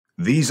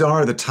These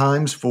are the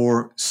times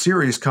for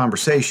serious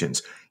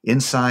conversations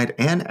inside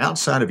and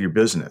outside of your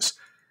business.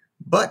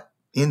 But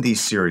in these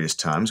serious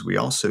times, we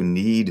also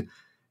need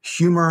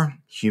humor,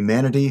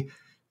 humanity,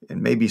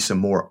 and maybe some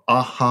more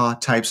aha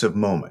types of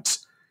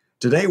moments.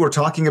 Today, we're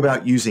talking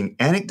about using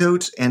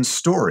anecdotes and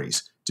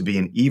stories to be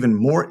an even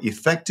more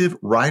effective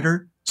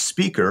writer,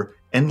 speaker,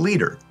 and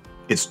leader.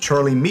 It's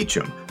Charlie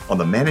Mechem on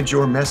the Manage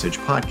Your Message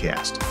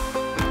podcast.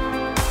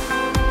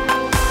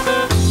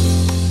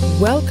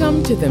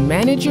 Welcome to the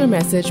Manage Your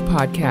Message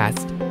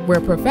podcast, where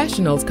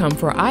professionals come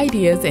for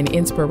ideas and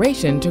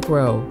inspiration to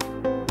grow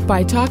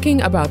by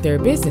talking about their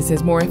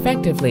businesses more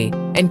effectively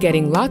and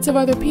getting lots of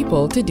other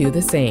people to do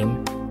the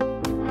same.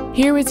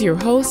 Here is your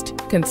host,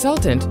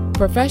 consultant,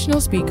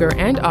 professional speaker,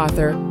 and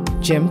author,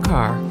 Jim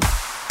Karrh.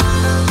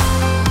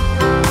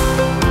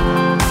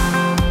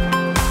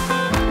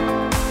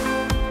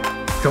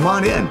 Come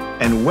on in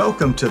and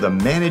welcome to the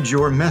Manage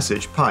Your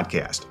Message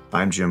podcast.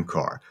 I'm Jim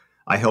Karrh.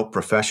 I help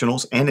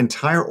professionals and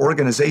entire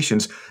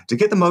organizations to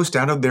get the most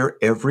out of their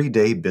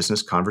everyday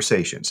business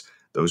conversations.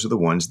 Those are the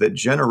ones that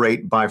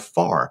generate by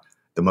far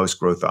the most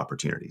growth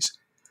opportunities.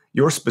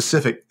 Your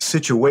specific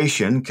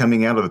situation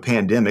coming out of the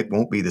pandemic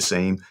won't be the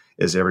same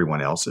as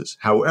everyone else's.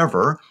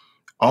 However,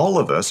 all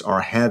of us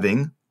are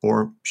having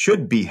or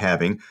should be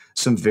having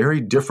some very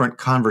different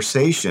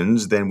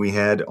conversations than we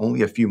had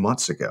only a few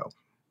months ago.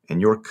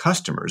 And your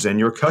customers and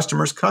your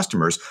customers'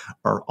 customers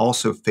are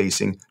also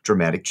facing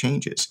dramatic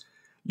changes.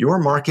 Your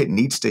market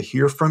needs to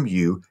hear from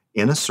you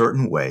in a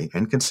certain way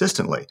and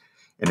consistently.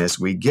 And as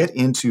we get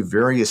into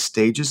various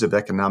stages of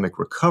economic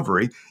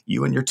recovery,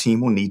 you and your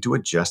team will need to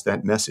adjust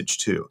that message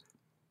too.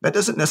 That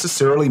doesn't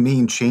necessarily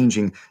mean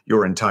changing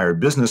your entire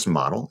business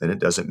model, and it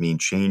doesn't mean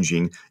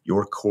changing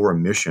your core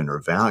mission or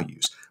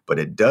values, but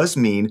it does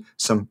mean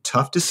some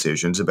tough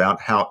decisions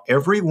about how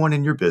everyone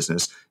in your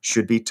business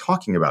should be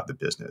talking about the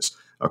business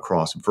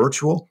across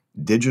virtual,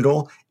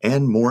 digital,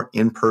 and more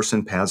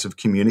in-person paths of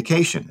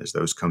communication as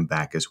those come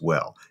back as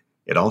well.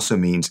 It also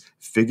means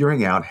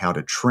figuring out how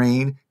to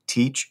train,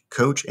 teach,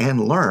 coach,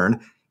 and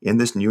learn in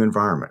this new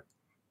environment.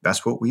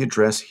 That's what we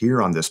address here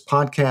on this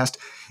podcast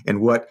and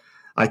what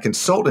I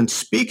consult and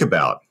speak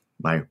about,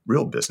 my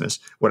real business,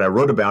 what I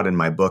wrote about in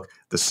my book,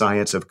 The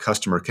Science of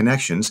Customer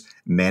Connections,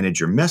 Manage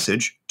Your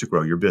Message to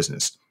Grow Your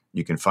Business.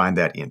 You can find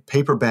that in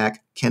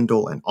paperback,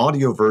 Kindle, and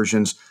audio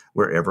versions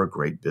wherever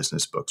great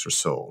business books are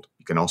sold.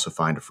 You can also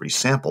find a free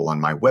sample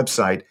on my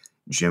website,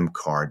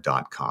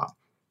 jimkarrh.com.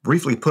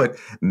 Briefly put,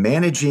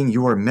 managing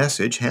your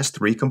message has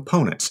three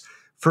components.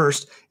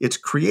 First, it's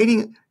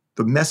creating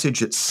the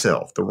message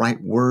itself, the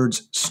right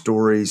words,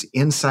 stories,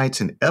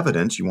 insights, and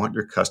evidence you want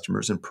your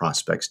customers and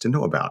prospects to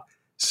know about.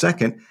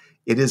 Second,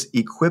 it is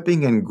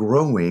equipping and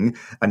growing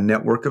a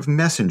network of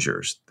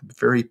messengers, the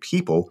very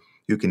people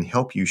who can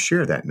help you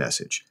share that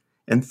message.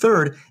 And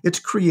third, it's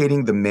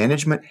creating the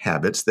management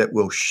habits that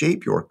will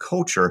shape your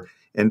culture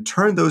and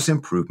turn those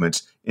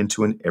improvements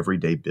into an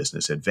everyday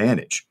business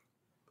advantage.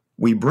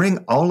 We bring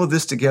all of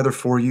this together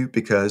for you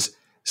because,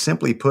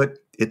 simply put,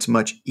 it's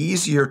much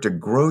easier to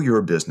grow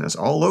your business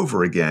all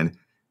over again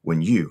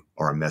when you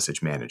are a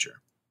message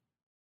manager.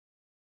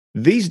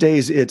 These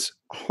days, it's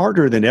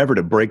harder than ever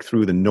to break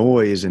through the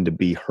noise and to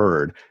be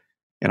heard.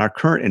 In our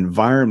current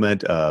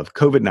environment of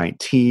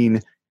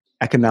COVID-19,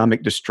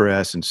 economic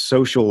distress, and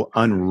social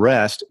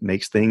unrest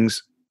makes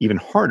things even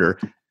harder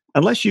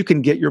unless you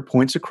can get your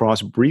points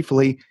across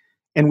briefly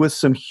and with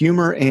some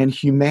humor and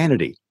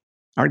humanity.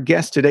 Our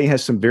guest today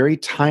has some very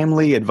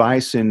timely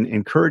advice and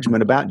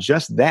encouragement about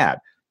just that.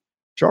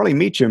 Charlie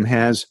Mechem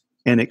has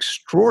an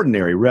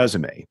extraordinary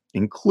resume,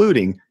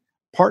 including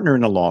partner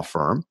in a law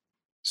firm,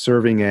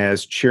 serving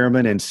as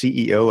chairman and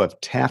CEO of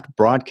Taft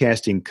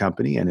Broadcasting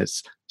Company and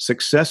its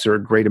successor,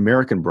 Great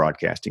American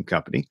Broadcasting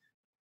Company.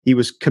 He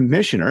was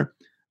commissioner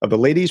of the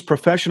Ladies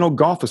Professional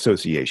Golf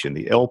Association,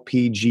 the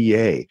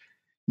LPGA.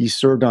 He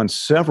served on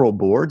several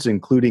boards,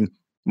 including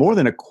more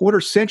than a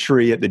quarter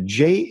century at the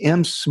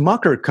J.M.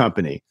 Smucker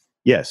Company.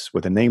 Yes,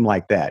 with a name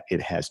like that,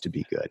 it has to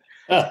be good.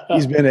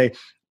 He's been a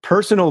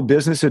personal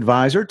business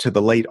advisor to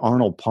the late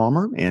Arnold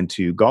Palmer and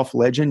to golf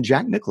legend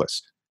Jack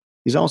Nicklaus.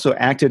 He's also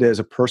acted as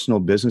a personal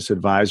business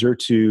advisor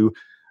to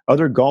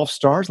other golf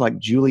stars like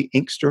Julie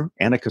Inkster,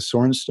 Annika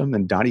Sorenstam,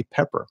 and Dottie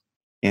Pepper.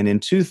 And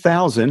in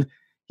 2000,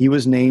 he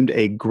was named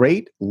a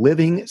Great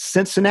Living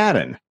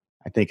Cincinnatan.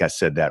 I think I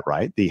said that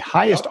right. The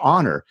highest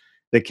honor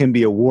that can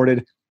be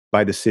awarded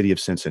by the city of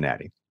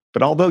Cincinnati.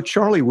 But although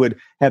Charlie would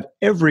have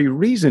every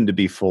reason to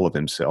be full of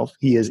himself,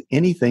 he is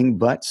anything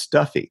but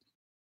stuffy.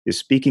 His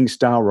speaking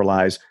style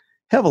relies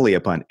heavily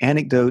upon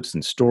anecdotes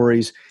and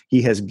stories.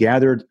 He has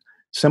gathered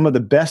some of the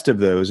best of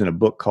those in a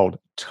book called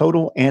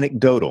Total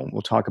Anecdotal.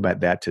 We'll talk about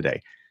that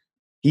today.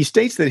 He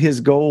states that his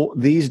goal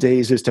these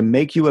days is to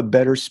make you a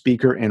better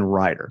speaker and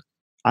writer.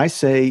 I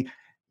say,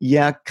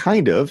 yeah,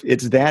 kind of.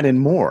 It's that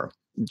and more.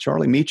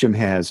 Charlie Mechem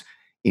has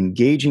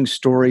engaging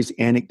stories,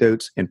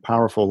 anecdotes, and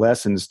powerful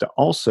lessons to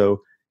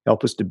also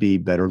help us to be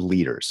better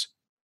leaders.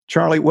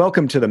 Charlie,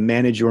 welcome to the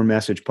Manage Your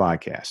Message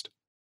podcast.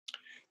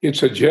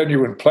 It's a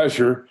genuine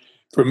pleasure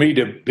for me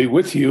to be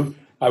with you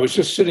I was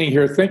just sitting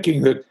here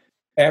thinking that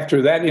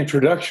after that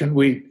introduction,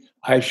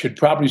 I should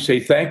probably say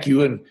thank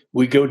you and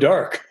we go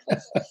dark.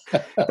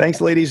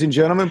 Thanks, ladies and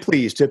gentlemen.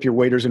 Please tip your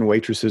waiters and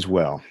waitresses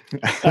well.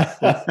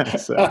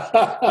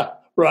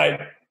 Right.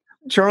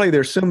 Charlie,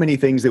 there's so many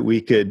things that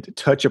we could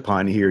touch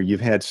upon here.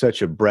 You've had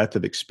such a breadth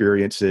of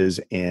experiences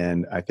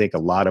and I think a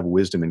lot of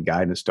wisdom and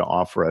guidance to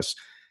offer us.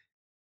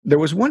 There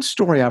was one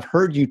story I've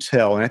heard you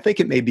tell, and I think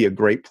it may be a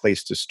great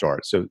place to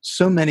start.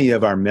 So many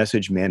of our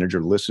message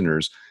manager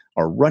listeners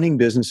are running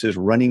businesses,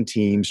 running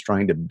teams,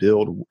 trying to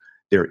build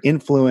their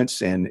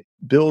influence and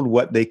build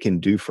what they can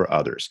do for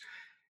others.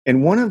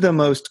 And one of the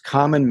most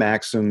common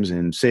maxims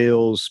in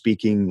sales,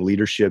 speaking,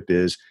 leadership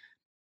is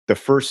the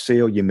first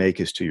sale you make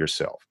is to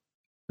yourself.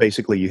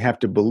 Basically, you have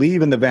to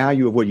believe in the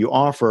value of what you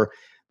offer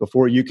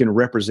before you can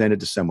represent it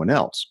to someone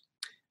else.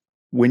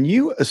 When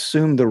you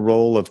assume the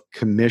role of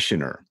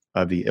commissioner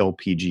of the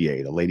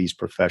LPGA, the Ladies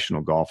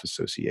Professional Golf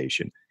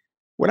Association,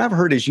 what I've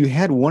heard is you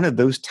had one of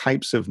those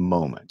types of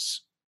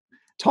moments.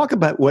 Talk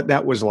about what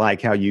that was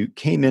like, how you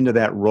came into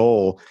that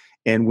role,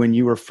 and when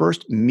you were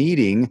first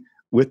meeting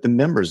with the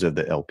members of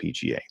the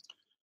LPGA.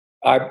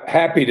 I'm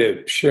happy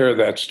to share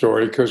that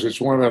story because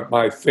it's one of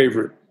my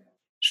favorite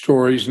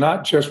stories,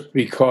 not just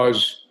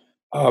because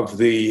of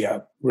the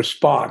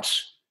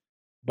response,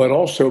 but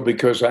also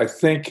because I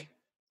think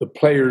the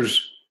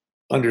players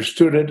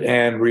understood it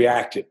and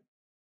reacted.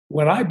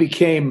 When I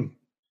became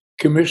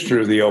commissioner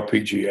of the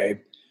LPGA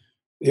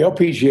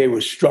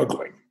was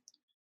struggling.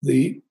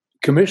 The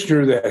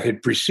commissioner that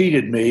had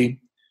preceded me,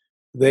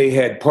 they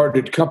had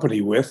parted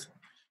company with,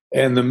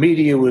 and the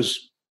media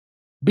was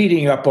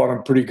beating up on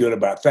him pretty good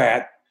about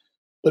that.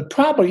 But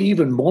probably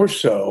even more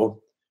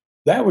so,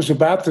 that was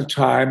about the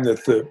time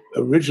that the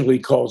originally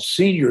called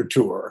Senior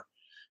Tour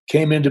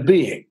came into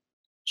being.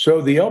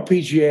 So the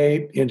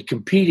LPGA, in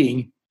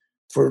competing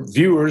for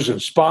viewers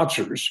and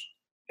sponsors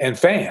and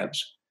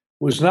fans,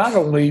 was not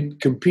only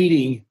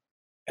competing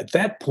at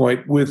that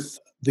point with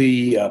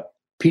the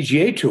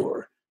PGA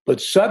Tour,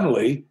 but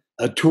suddenly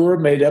a tour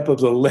made up of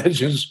the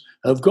legends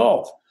of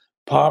golf,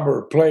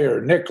 Palmer,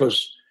 Player,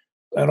 Nicklaus,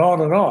 and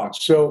on and on.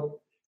 So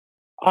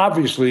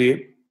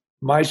obviously,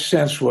 my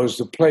sense was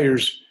the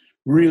players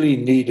really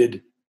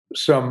needed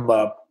some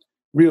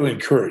real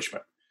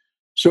encouragement.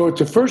 So at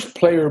the first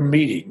player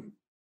meeting,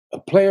 a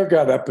player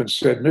got up and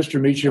said, "Mr.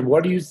 Mechem,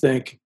 what do you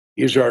think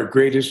is our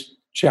greatest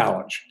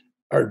challenge,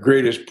 our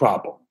greatest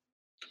problem?"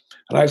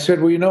 And I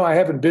said, "Well, I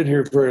haven't been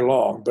here very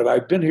long, but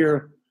I've been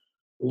here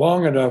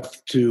long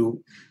enough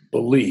to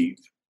believe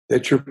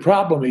that your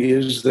problem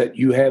is that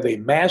you have a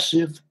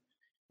massive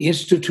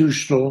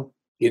institutional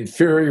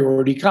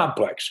inferiority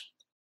complex.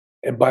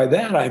 And by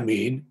that, I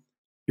mean,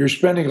 you're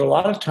spending a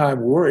lot of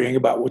time worrying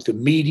about what the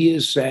media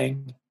is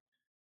saying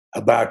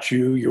about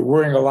you. You're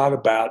worrying a lot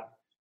about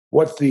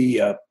what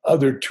the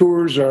other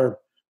tours are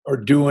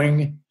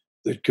doing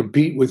that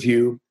compete with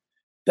you.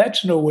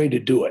 That's no way to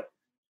do it.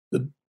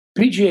 The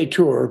PGA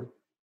Tour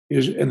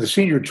and the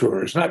Senior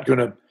Tour is not going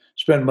to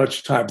spend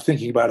much time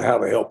thinking about how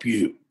to help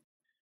you,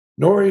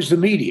 nor is the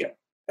media.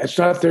 That's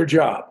not their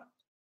job.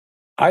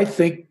 I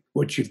think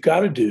what you've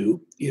got to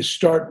do is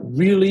start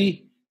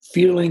really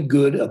feeling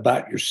good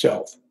about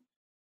yourself,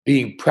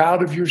 being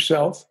proud of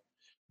yourself,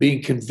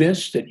 being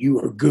convinced that you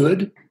are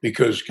good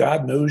because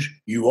God knows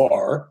you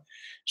are.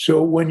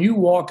 So when you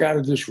walk out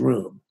of this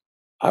room,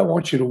 I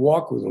want you to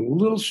walk with a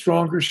little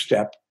stronger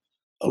step,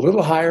 a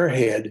little higher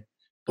head,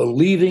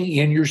 believing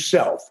in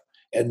yourself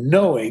and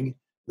knowing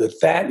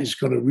that that is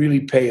going to really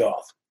pay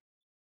off."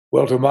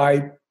 Well, to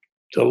my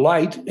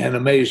delight and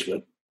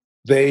amazement,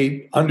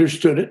 they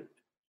understood it.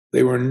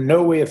 They were in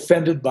no way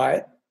offended by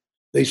it.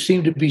 They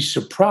seemed to be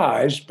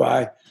surprised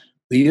by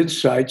the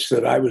insights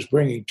that I was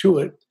bringing to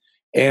it.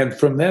 And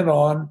from then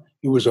on,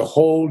 it was a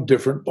whole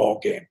different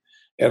ballgame.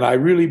 And I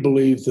really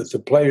believe that the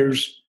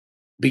players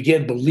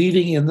began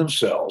believing in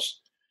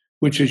themselves,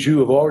 which, as you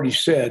have already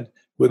said,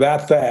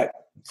 without that,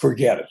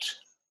 forget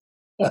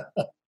it.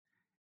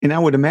 And I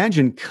would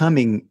imagine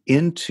coming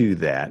into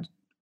that,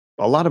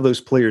 a lot of those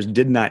players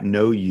did not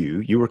know you.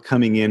 You were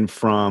coming in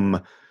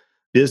from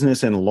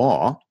business and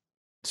law.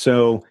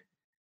 So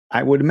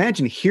I would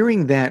imagine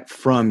hearing that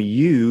from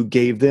you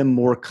gave them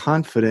more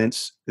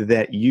confidence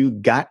that you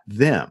got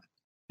them.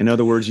 In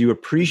other words, you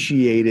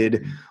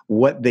appreciated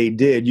what they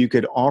did. You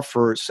could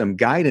offer some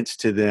guidance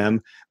to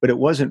them, but it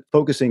wasn't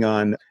focusing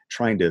on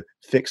trying to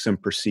fix some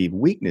perceived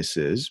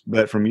weaknesses.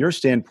 But from your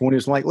standpoint,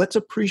 it's like, let's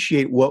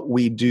appreciate what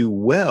we do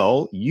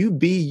well. You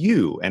be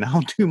you, and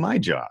I'll do my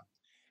job.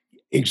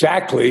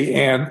 Exactly.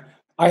 And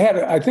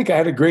I think I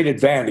had a great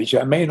advantage.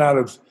 I may not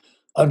have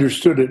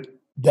understood it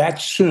that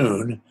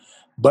soon,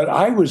 but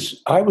I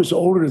was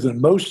older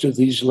than most of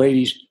these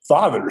ladies'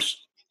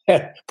 fathers,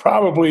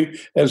 probably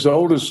as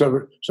old as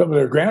some of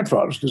their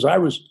grandfathers, because I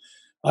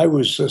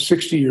was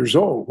 60 years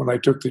old when I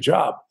took the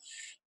job.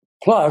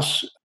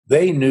 Plus,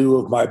 they knew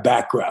of my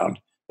background,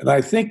 and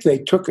I think they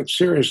took it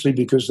seriously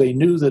because they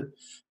knew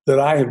that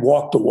I had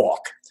walked the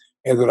walk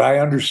and that I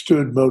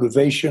understood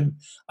motivation.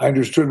 I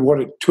understood what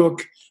it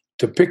took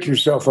to pick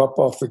yourself up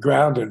off the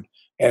ground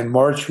and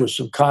march with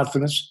some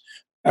confidence.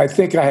 I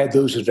think I had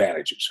those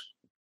advantages.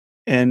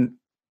 And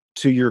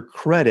to your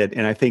credit,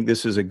 and I think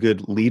this is a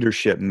good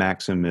leadership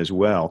maxim as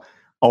well,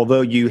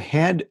 although you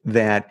had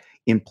that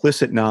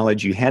implicit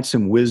knowledge, you had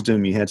some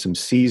wisdom, you had some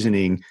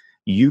seasoning,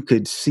 you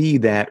could see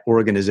that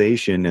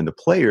organization and the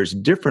players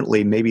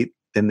differently maybe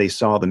than they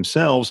saw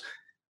themselves,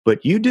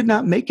 but you did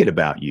not make it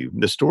about you.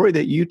 The story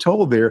that you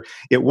told there,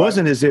 it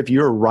wasn't as if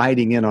you're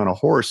riding in on a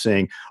horse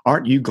saying,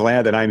 aren't you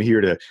glad that I'm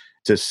here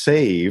to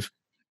save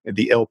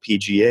the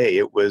LPGA?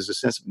 It was a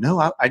sense of,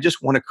 no, I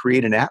just want to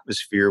create an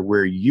atmosphere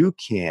where you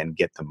can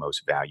get the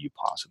most value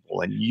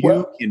possible and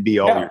you can be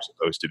all you're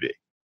supposed to be.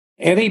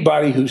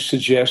 Anybody who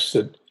suggests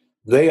that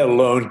they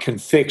alone can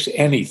fix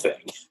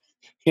anything,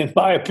 in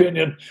my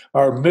opinion,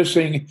 are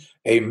missing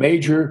a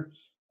major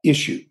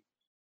issue.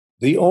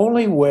 The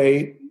only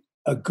way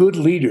a good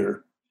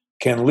leader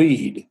can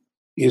lead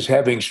is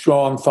having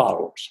strong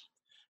followers.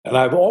 And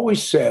I've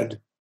always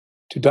said,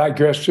 to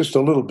digress just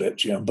a little bit,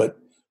 Jim, but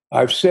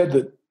I've said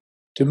that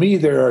to me,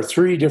 there are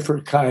three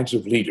different kinds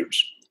of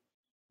leaders.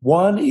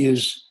 One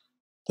is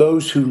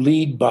those who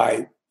lead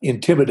by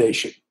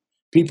intimidation.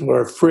 People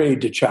are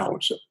afraid to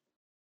challenge them.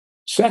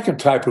 Second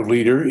type of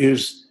leader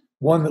is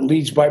one that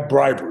leads by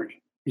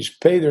bribery. He's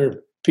pay their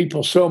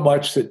people so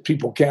much that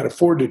people can't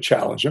afford to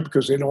challenge them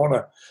because they don't want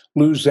to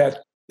lose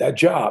that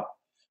job.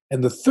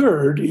 And the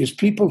third is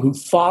people who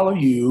follow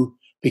you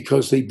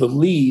because they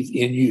believe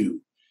in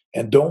you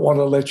and don't want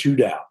to let you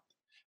down.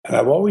 And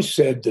I've always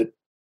said that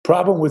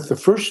problem with the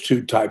first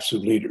two types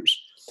of leaders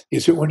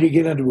is that when you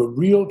get into a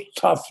real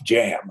tough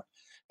jam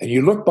and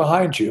you look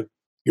behind you,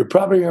 you're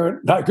probably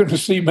not going to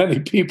see many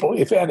people,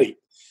 if any.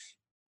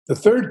 The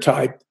third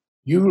type,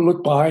 you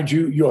look behind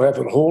you, you'll have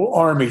a whole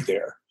army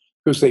there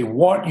because they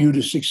want you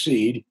to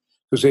succeed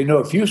because they know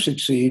if you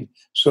succeed,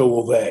 so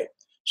will they.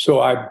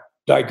 So I'm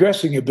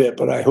digressing a bit,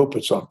 but I hope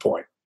it's on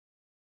point.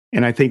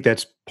 And I think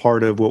that's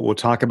part of what we'll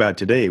talk about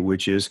today,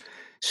 which is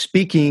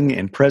speaking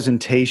and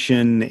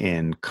presentation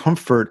and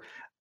comfort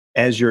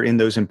as you're in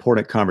those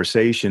important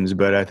conversations.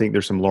 But I think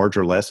there's some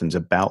larger lessons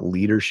about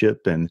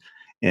leadership and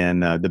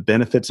the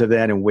benefits of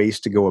that and ways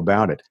to go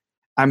about it.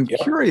 I'm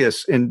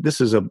curious, and this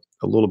is a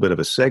little bit of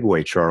a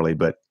segue, Charlie,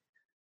 but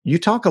you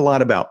talk a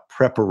lot about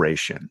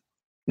preparation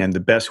and the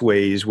best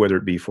ways, whether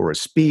it be for a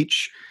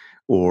speech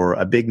or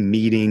a big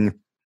meeting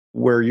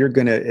where you're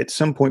going to at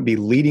some point be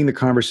leading the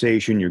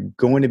conversation, you're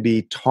going to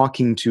be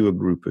talking to a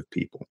group of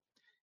people.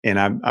 And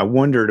I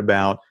wondered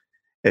about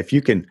if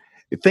you can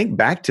think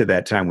back to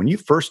that time when you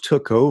first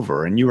took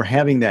over and you were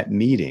having that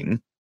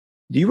meeting.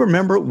 Do you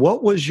remember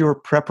what was your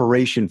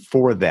preparation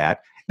for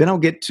that? Then I'll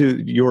get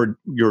to your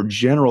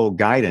general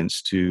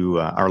guidance to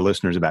our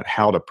listeners about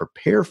how to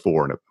prepare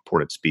for an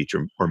important speech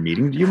or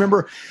meeting. Do you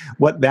remember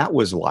what that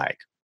was like?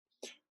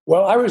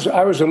 Well, I was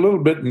a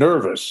little bit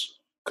nervous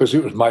because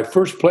it was my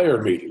first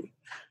player meeting.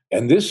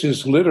 And this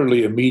is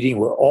literally a meeting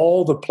where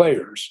all the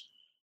players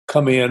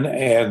come in.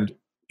 And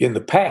in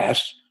the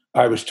past,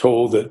 I was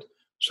told that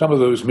some of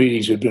those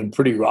meetings had been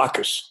pretty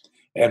raucous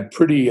and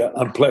pretty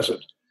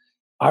unpleasant.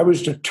 I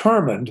was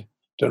determined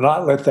to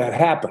not let that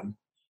happen.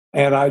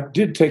 And I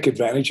did take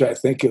advantage, I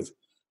think,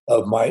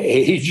 of my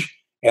age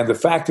and the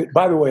fact that,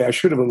 by the way, I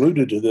should have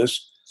alluded to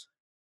this.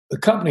 The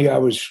company I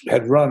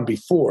had run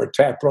before,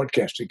 TAP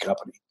Broadcasting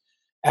Company,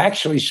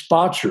 actually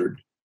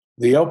sponsored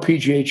the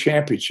LPGA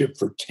Championship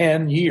for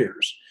 10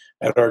 years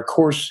at our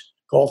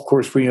golf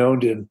course we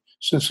owned in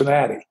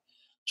Cincinnati.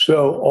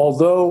 So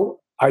although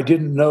I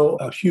didn't know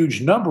a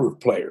huge number of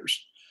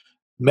players,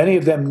 many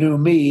of them knew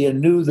me and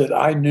knew that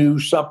I knew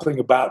something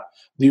about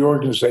the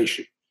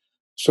organization.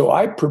 So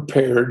I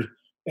prepared,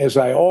 as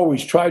I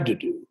always tried to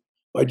do,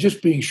 by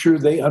just being sure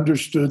they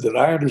understood that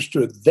I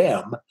understood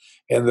them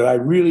and that I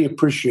really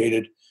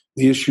appreciated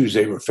the issues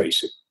they were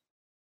facing.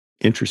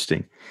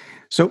 Interesting.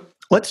 So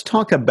let's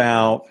talk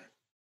about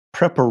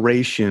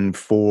preparation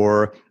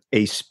for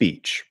a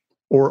speech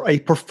or a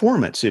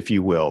performance, if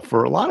you will.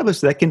 For a lot of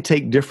us, that can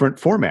take different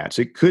formats.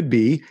 It could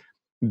be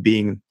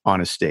being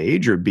on a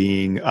stage or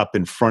being up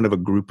in front of a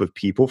group of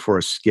people for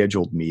a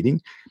scheduled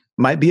meeting.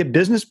 Might be a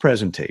business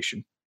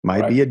presentation.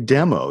 Might be a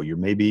demo. You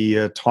may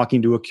be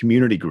talking to a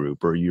community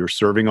group, or you're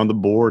serving on the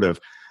board of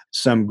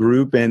some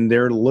group and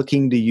they're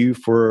looking to you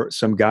for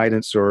some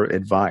guidance or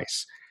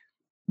advice.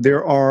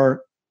 There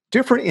are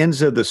different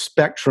ends of the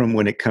spectrum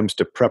when it comes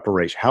to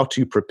preparation, how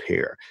to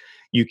prepare.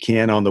 You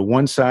can, on the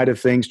one side of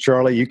things,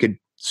 Charlie, you could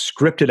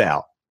script it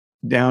out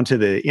down to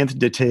the nth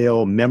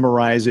detail,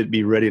 memorize it,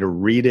 be ready to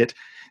read it.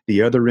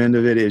 The other end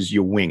of it is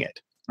you wing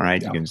it. All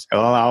right. You can say,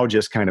 I'll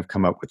just kind of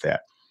come up with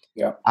that.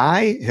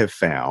 I have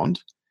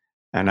found,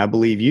 and I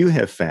believe you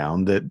have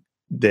found,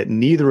 that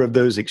neither of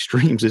those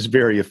extremes is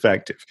very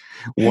effective.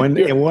 One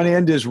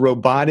end is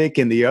robotic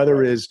and the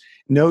other is,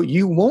 no,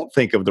 you won't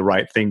think of the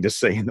right thing to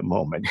say in the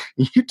moment.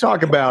 You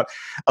talk about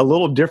a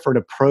little different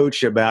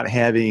approach about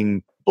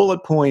having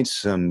bullet points,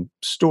 some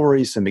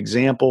stories, some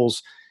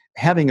examples,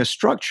 having a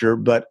structure,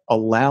 but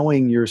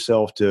allowing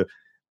yourself to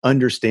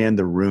understand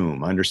the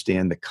room,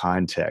 understand the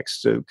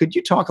context. So could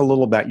you talk a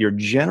little about your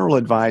general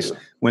advice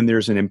when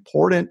there's an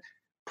important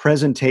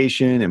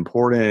presentation,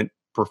 important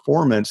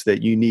performance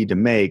that you need to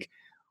make,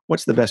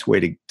 what's the best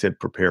way to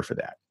prepare for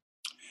that?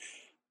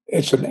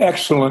 It's an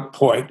excellent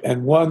point,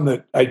 and one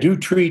that I do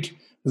treat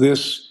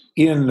this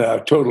in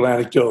Total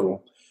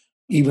Anecdotal,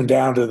 even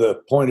down to the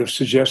point of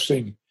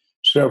suggesting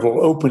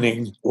several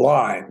opening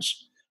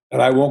lines.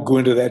 And I won't go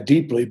into that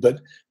deeply,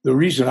 but the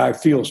reason I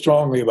feel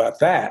strongly about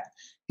that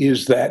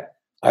is that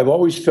I've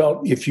always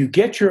felt if you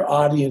get your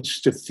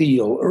audience to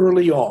feel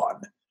early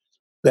on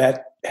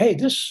that, hey,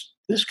 this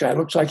guy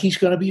looks like he's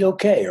going to be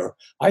okay, or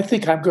I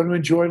think I'm going to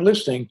enjoy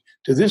listening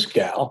to this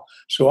gal.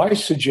 So I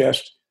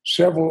suggest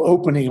several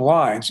opening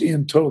lines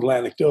in Total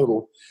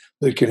Anecdotal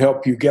that can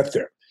help you get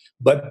there.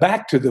 But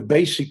back to the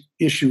basic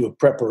issue of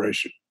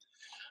preparation.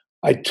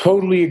 I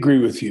totally agree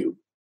with you.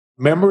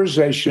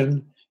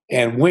 Memorization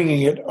and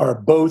winging it are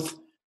both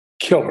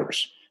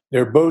killers.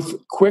 They're both a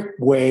quick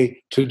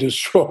way to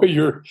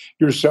destroy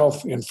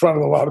yourself in front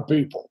of a lot of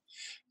people.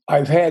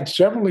 I've had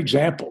several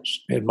examples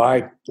in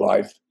my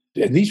life,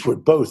 and these were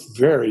both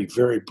very,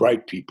 very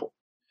bright people,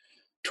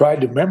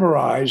 tried to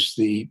memorize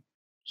the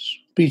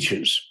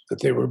speeches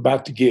that they were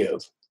about to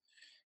give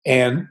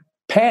and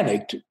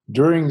panicked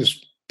during the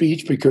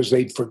speech because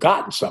they'd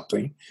forgotten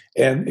something.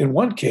 And in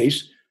one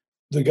case,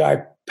 the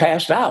guy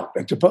passed out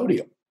at the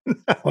podium.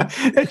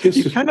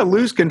 You kind of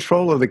lose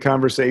control of the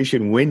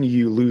conversation when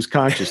you lose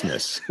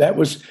consciousness.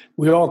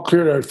 We all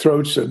cleared our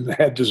throats and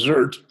had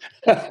dessert.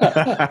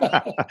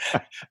 But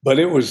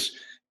it was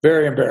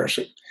very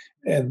embarrassing.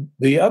 And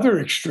the other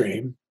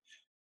extreme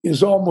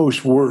is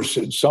almost worse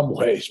in some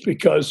ways,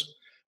 because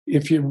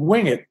if you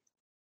wing it,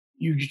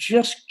 you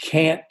just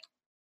can't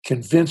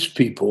convince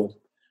people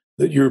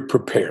that you're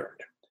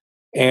prepared.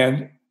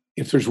 And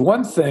if there's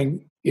one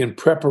thing in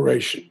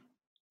preparation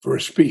for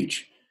a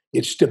speech,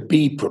 it's to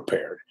be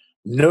prepared.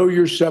 Know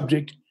your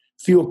subject.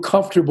 Feel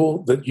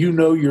comfortable that you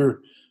know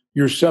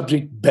your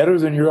subject better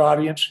than your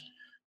audience.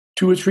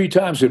 2 or 3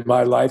 times in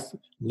my life,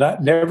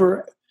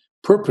 never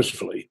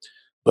purposefully,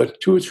 but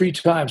 2 or 3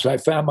 times I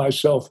found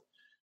myself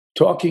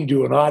talking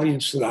to an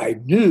audience that I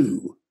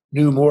knew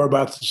more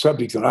about the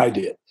subject than I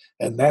did.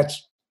 And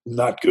that's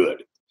not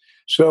good.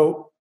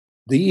 So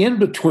the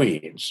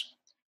in-betweens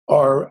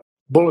are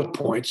bullet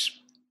points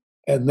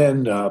and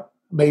then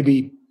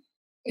maybe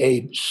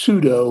a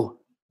pseudo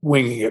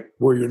winging it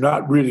where you're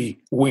not really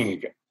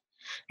winging it.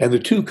 And the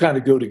two kind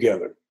of go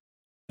together.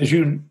 As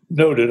you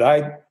noted,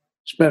 I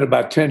spent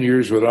about 10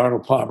 years with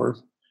Arnold Palmer,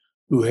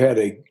 who had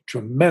a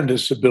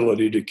tremendous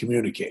ability to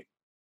communicate.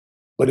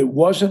 But it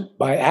wasn't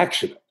by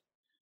accident.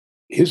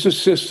 His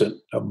assistant,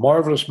 a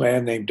marvelous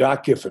man named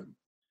Doc Giffen,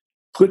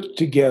 put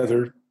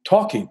together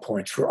talking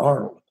points for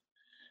Arnold.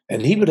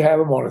 And he would have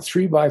them on a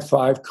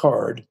 3x5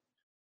 card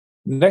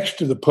next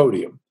to the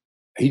podium.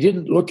 He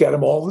didn't look at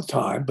them all the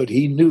time, but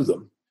he knew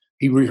them.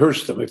 He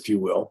rehearsed them, if you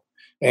will.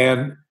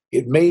 And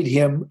it made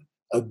him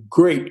a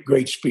great,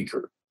 great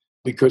speaker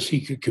because he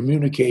could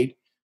communicate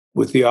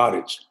with the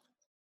audience.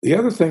 The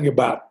other thing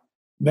about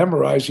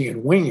memorizing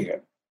and winging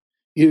it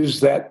is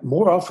that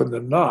more often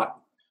than not,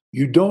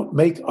 you don't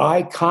make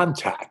eye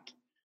contact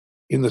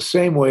in the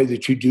same way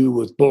that you do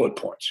with bullet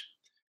points.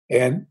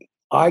 And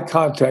eye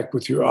contact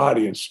with your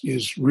audience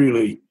is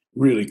really,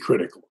 really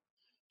critical.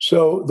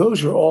 So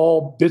those are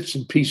all bits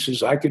and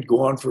pieces. I could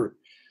go on for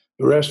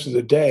the rest of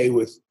the day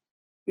with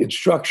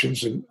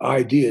instructions and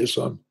ideas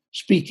on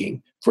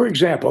speaking. For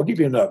example, I'll give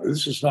you another.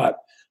 This is not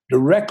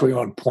directly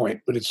on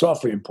point, but it's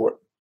awfully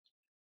important.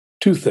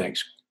 2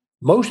 things.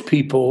 Most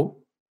people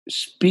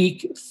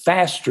speak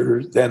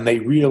faster than they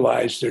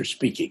realize they're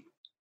speaking.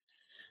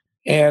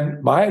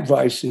 And my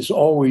advice is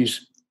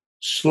always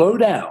slow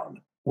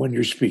down when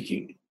you're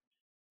speaking.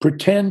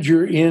 Pretend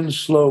you're in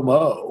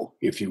slow-mo,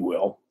 if you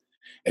will,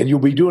 and you'll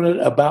be doing it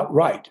about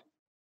right.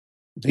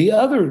 The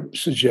other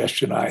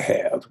suggestion I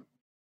have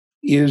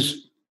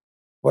is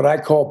what I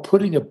call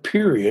putting a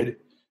period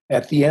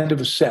at the end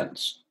of a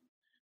sentence.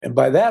 And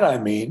by that I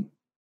mean,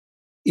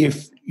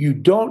 if you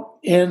don't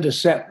end a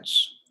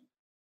sentence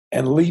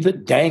and leave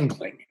it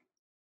dangling,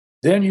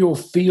 then you'll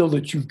feel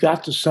that you've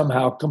got to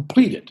somehow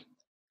complete it.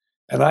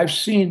 And I've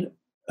seen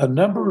a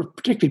number of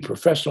particularly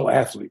professional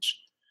athletes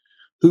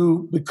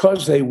who,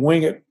 because they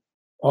wing it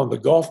on the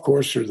golf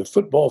course or the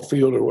football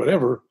field or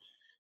whatever,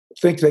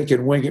 think they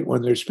can wing it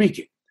when they're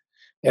speaking.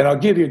 And I'll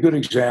give you a good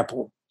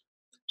example.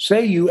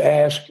 Say you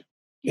ask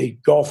a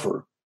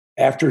golfer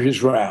after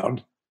his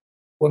round,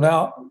 well,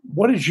 now,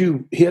 what did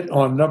you hit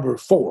on number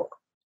 4?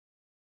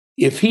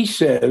 If he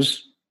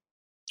says,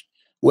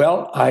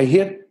 well, I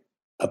hit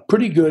a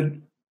pretty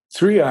good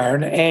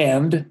 3-iron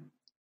and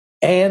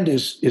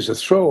is a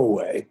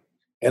throwaway.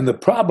 And the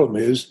problem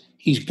is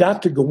he's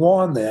got to go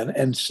on then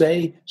and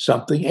say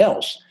something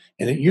else.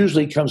 And it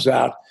usually comes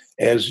out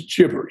as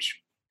gibberish.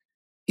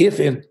 If,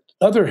 in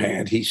other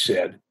hand, he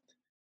said,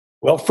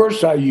 well,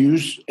 first I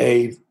used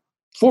a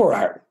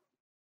 4-iron.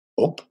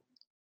 Oh,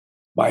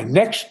 my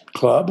next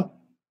club,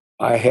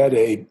 I had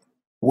a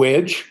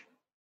wedge,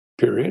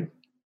 period,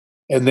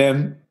 and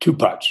then 2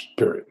 putts,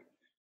 period.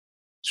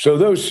 So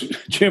those,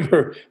 Jim,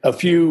 are a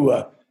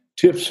few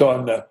tips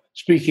on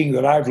speaking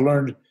that I've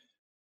learned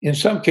in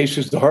some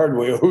cases the hard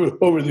way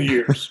over the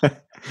years.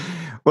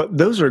 Well,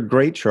 those are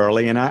great,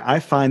 Charlie, and I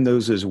find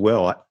those as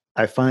well.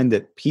 I find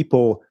that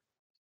people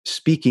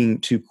speaking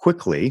too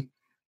quickly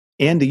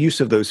and the use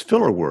of those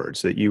filler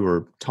words that you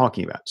were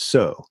talking about,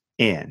 so,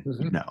 and,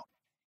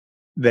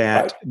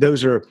 that Right.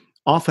 those are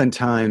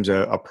oftentimes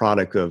a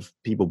product of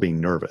people being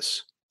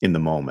nervous in the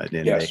moment,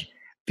 and Yes. they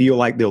feel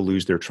like they'll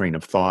lose their train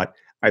of thought.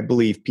 I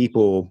believe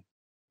people,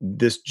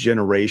 this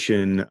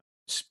generation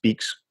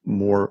speaks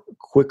more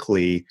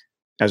quickly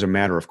as a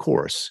matter of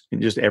course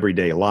in just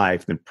everyday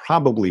life than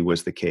probably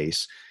was the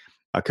case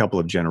a couple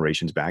of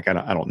generations back. I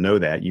don't know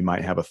that. You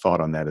might have a thought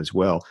on that as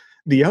well.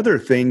 The other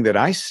thing that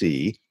I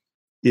see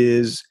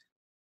is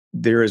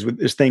there is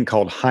this thing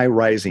called high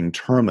rising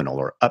terminal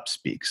or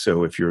upspeak.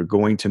 So if you're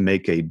going to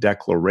make a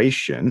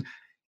declaration,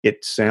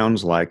 it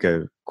sounds like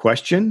a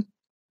question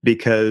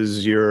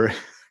because you're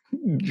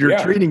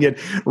Yeah. treating it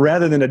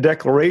rather than a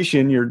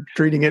declaration, you're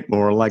treating it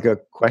more like a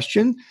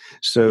question.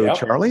 So Yep.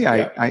 Charlie,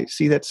 Yep. I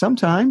see that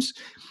sometimes.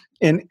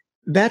 And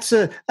that's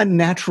a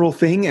natural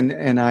thing.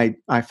 And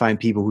I find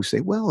people who say,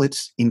 well,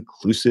 it's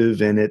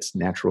inclusive and it's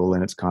natural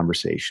and it's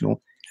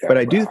conversational. But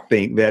I do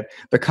think that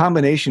the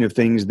combination of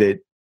things that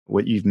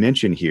what you've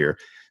mentioned here,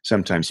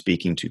 sometimes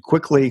speaking too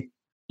quickly,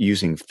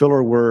 using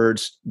filler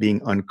words,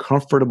 being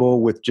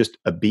uncomfortable with just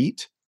a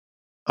beat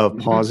of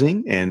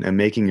pausing and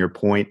making your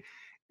point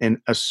and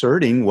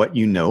asserting what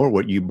you know or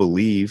what you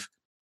believe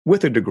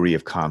with a degree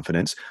of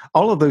confidence.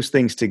 All of those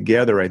things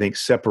together, I think,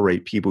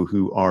 separate people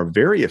who are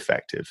very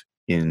effective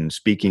in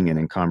speaking and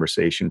in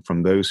conversation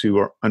from those who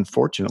are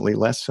unfortunately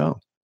less so.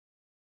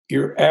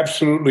 You're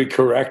absolutely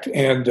correct.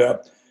 And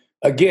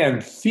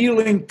again,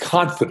 feeling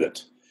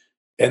confident.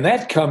 And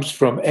that comes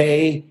from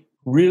A,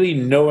 really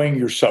knowing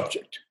your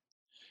subject.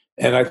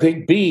 And I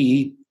think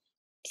B,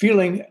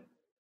 feeling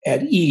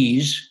at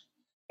ease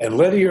and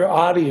letting your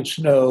audience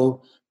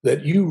know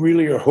that you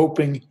really are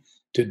hoping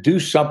to do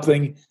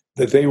something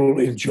that they will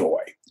enjoy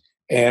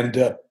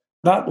and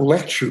not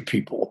lecture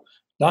people,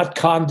 not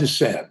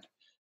condescend.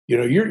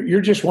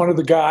 You're just one of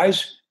the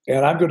guys,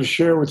 and I'm going to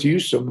share with you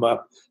some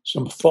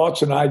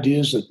thoughts and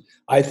ideas that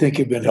I think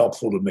have been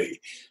helpful to me.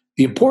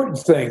 The important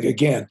thing,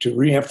 again, to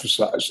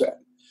reemphasize that,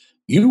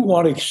 you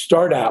want to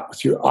start out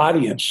with your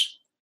audience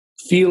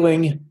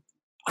feeling,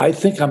 I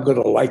think I'm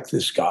going to like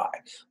this guy,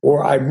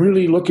 or I'm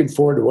really looking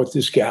forward to what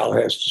this gal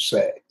has to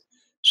say.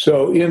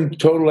 So in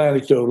Total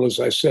Anecdotal, as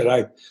I said,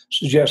 I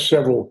suggest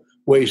several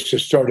ways to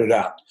start it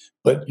out.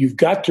 But you've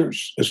got to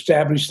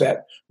establish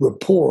that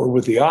rapport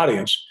with the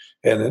audience,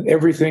 and then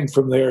everything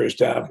from there is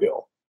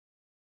downhill.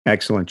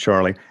 Excellent,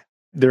 Charlie.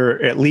 There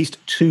are at least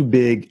two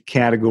big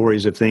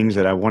categories of things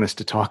that I want us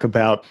to talk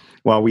about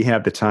while we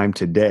have the time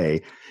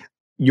today.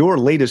 Your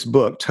latest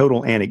book,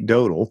 Total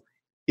Anecdotal,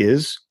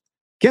 is,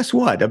 guess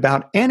what?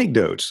 About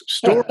anecdotes,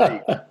 story,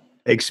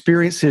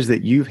 experiences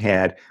that you've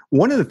had.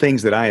 One of the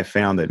things that I have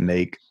found that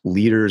make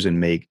leaders and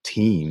make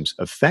teams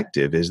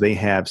effective is they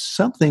have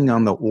something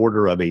on the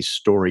order of a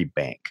story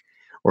bank,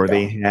 or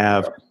they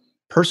have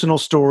personal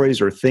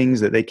stories or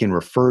things that they can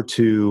refer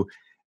to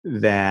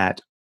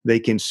that they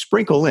can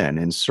sprinkle in,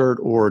 insert,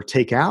 or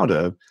take out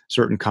of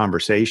certain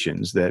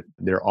conversations that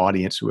their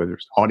audience, whether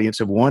it's audience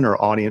of one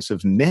or audience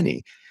of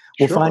many,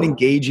 will find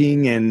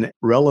engaging and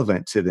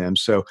relevant to them.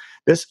 So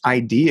this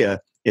idea,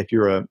 if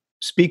you're a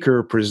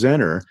speaker,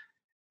 presenter,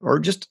 or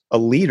just a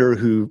leader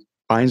who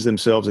finds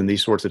themselves in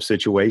these sorts of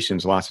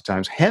situations, lots of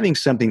times, having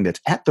something that's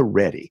at the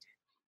ready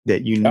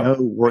that you know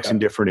works in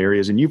different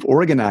areas, and you've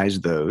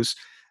organized those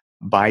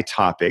by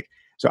topic.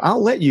 So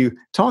I'll let you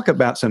talk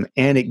about some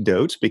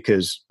anecdotes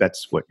because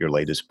that's what your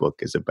latest book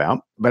is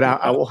about. But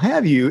I will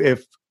have you,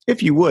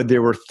 if you would,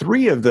 there were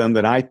three of them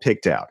that I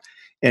picked out.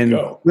 And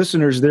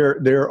listeners,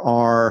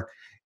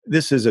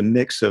 this is a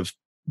mix of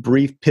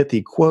brief,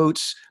 pithy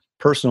quotes,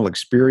 personal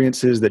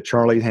experiences that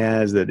Charlie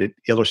has that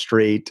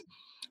illustrate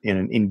in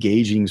an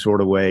engaging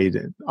sort of way,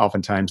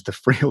 oftentimes the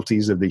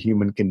frailties of the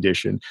human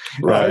condition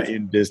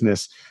in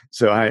business.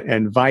 So I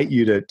invite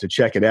you to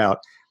check it out.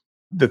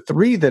 The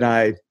three that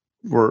I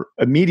were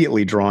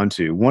immediately drawn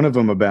to, one of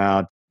them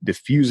about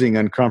diffusing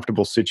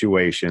uncomfortable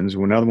situations.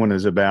 Another one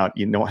is about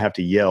you don't have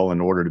to yell in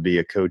order to be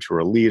a coach or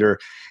a leader.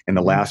 And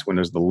the last one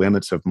is the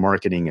limits of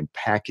marketing and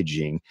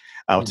packaging.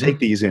 I'll take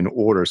these in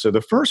order. So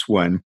the first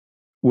one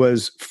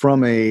was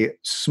from a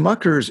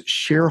Smucker's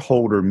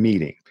shareholder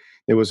meeting.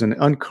 There was an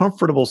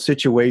uncomfortable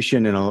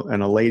situation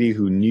and a lady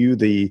who knew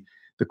the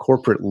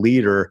corporate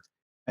leader.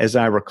 As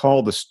I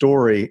recall the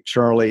story,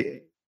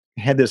 Charlie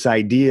had this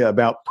idea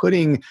about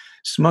putting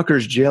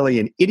Smucker's jelly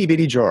in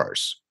itty-bitty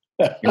jars.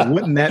 And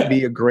wouldn't that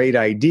be a great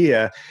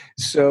idea?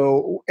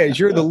 So as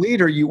you're the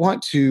leader, you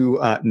want to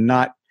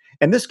not,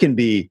 and this can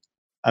be,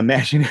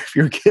 imagine if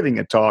you're giving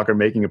a talk or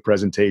making a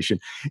presentation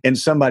and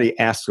somebody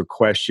asks a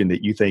question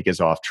that you think is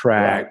off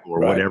track or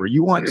whatever.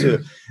 You want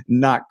to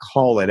not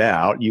call it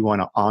out. You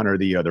want to honor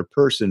the other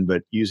person,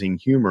 but using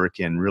humor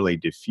can really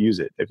diffuse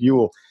it. If you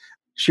will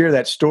share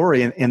that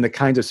story and the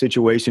kinds of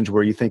situations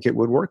where you think it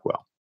would work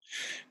well.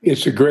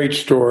 It's a great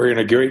story and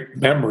a great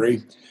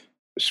memory.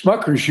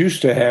 Smuckers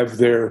used to have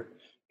their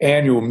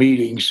annual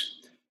meetings,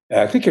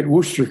 I think at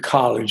Worcester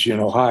College in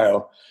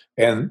Ohio,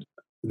 and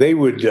they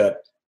would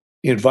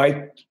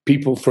invite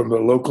people from the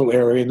local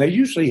area, and they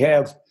usually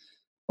have,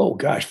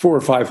 400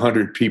 or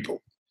 500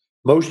 people,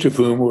 most of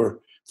whom were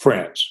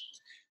friends.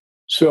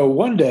 So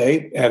one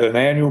day at an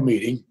annual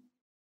meeting,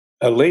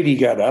 a lady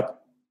got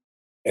up,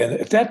 and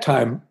at that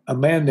time, a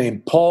man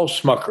named Paul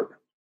Smucker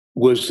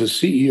was the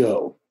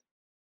CEO.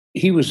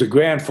 He was the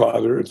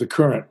grandfather of the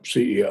current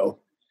CEO.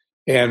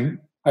 And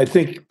I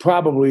think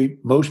probably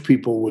most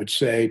people would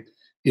say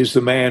is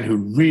the man who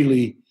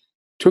really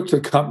took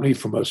the company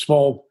from a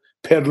small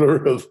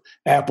peddler of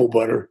apple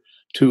butter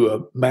to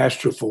a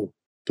masterful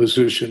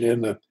position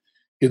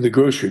in the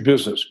grocery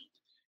business.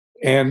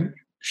 And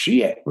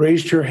she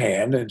raised her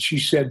hand and she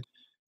said,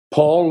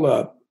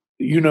 Paul,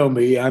 you know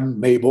me, I'm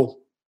Mabel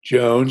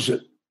Jones.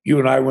 You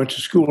and I went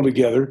to school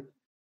together,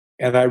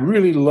 and I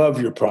really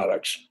love your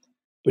products.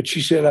 But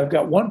she said, I've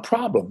got one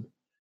problem.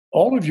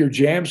 All of your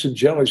jams and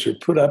jellies are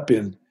put up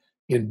in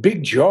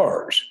big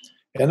jars.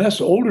 And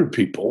us older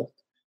people,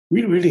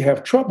 we really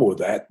have trouble with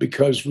that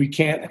because we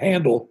can't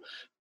handle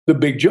the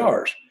big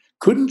jars.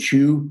 Couldn't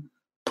you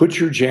put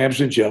your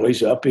jams and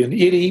jellies up in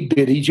itty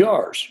bitty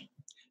jars?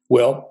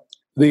 Well,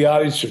 the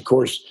audience, of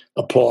course,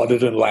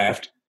 applauded and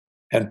laughed.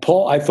 And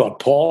I thought,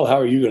 Paul, how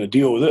are you going to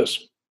deal with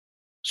this?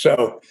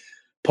 So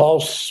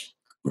Paul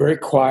very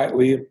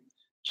quietly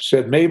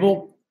said,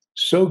 Mabel,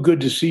 so good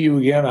to see you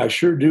again. I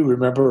sure do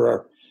remember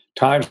our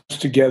times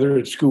together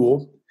at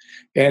school.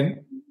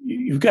 And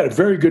you've got a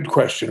very good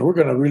question. We're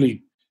going to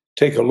really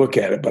take a look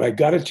at it. But I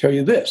got to tell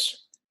you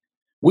this.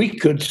 We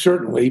could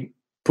certainly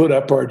put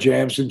up our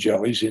jams and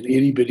jellies in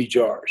itty bitty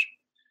jars.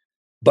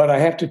 But I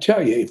have to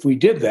tell you, if we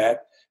did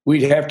that,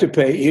 we'd have to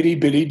pay itty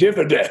bitty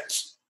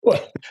dividends.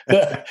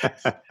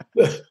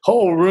 The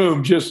whole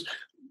room just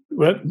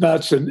went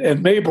nuts.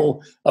 And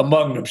Mabel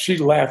among them, she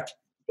laughed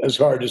as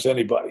hard as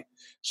anybody.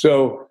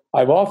 So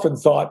I've often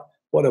thought,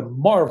 what a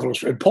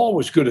marvelous, and Paul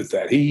was good at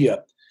that.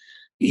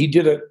 He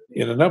did it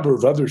in a number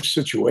of other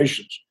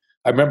situations.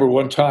 I remember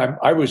one time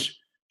I was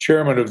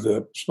chairman of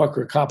the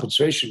Smucker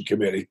Compensation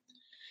Committee,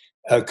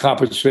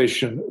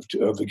 compensation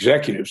of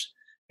executives.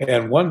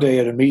 And one day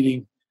at a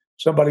meeting,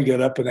 somebody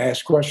got up and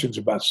asked questions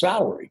about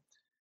salary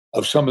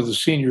of some of the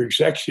senior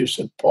executives.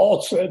 And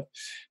Paul said,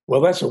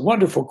 well, that's a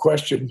wonderful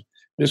question,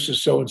 Mrs.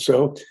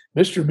 So-and-so.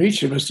 Mr.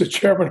 Mechem is the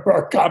chairman of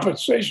our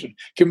compensation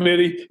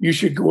committee. You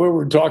should go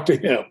over and talk to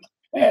him.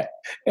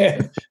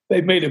 And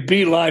they made a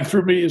beeline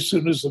for me as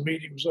soon as the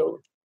meeting was over.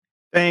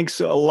 Thanks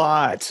a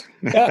lot.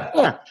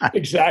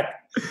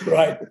 Exactly.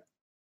 Right.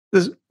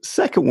 The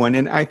second one,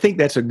 and I think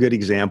that's a good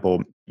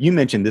example. You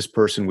mentioned this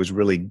person was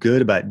really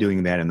good about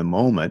doing that in the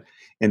moment.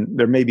 And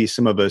there may be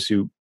some of us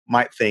who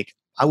might think,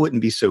 I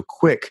wouldn't be so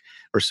quick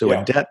or so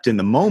adept in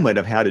the moment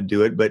of how to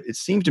do it. But it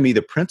seemed to me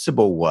the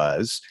principle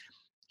was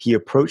he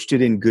approached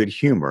it in good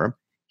humor.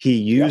 He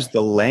used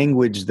the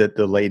language that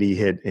the lady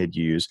had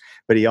used,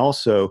 but he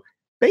also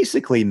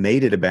basically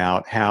made it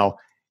about how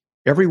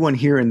everyone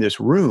here in this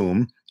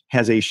room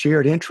has a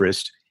shared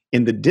interest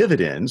in the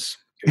dividends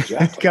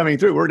coming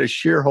through. We're at a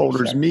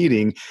shareholders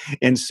meeting.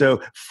 And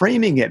so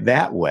framing it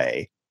that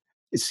way,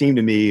 it seemed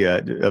to me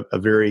a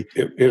very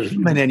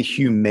human and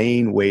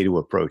humane way to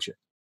approach it.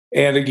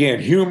 And again,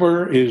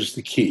 humor is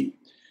the key.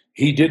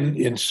 He didn't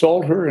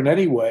insult her in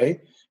any way.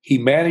 He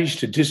managed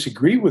to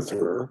disagree with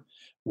her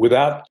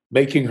without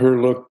making her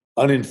look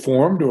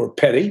uninformed or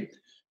petty.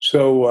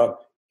 So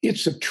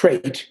it's a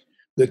trait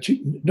that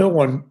no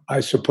one, I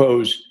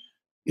suppose,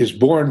 is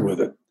born with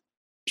it.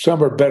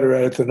 Some are better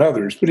at it than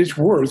others, but it's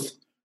worth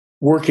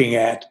working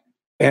at.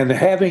 And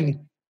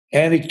having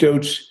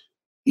anecdotes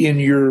in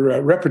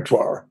your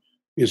repertoire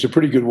is a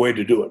pretty good way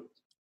to do it.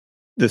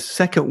 The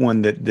second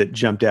one that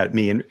jumped at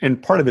me,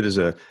 and part of it is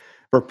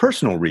for a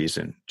personal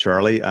reason,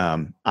 Charlie.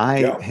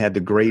 I had the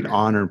great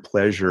honor and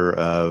pleasure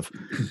of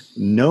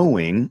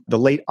knowing the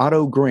late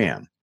Otto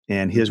Graham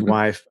and his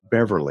wife,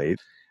 Beverly.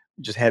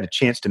 Just had a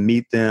chance to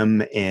meet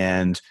them,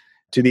 and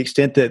to the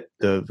extent that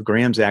the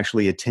Grahams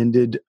actually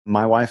attended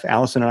my wife,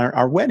 Allison, and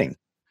our wedding.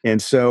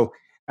 And so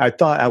I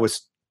thought I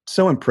was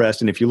so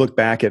impressed. And if you look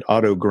back at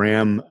Otto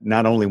Graham,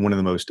 not only one of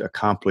the most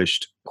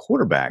accomplished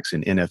quarterbacks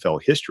in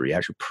NFL history,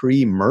 actually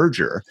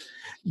pre-merger,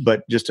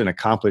 but just an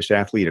accomplished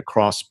athlete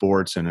across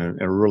sports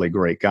and a really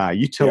great guy.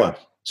 You tell a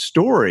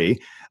story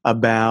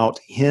about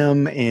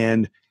him,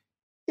 and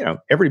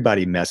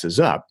everybody messes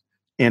up.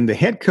 And the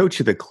head coach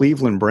of the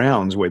Cleveland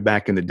Browns way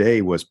back in the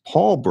day was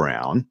Paul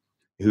Brown,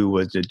 who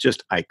was a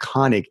just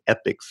iconic,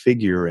 epic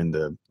figure in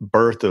the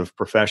birth of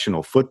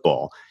professional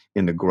football,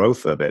 in the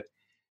growth of it.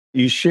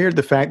 You shared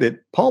the fact that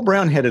Paul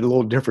Brown had a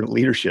little different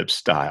leadership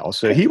style.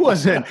 So he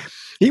wasn't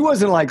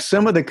like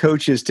some of the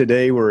coaches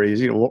today where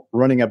he's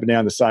running up and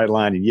down the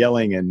sideline and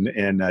yelling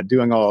and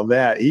doing all of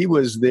that. He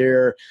was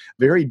their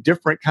very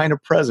different kind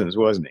of presence,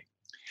 wasn't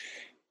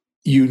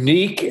he?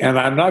 Unique, and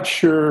I'm not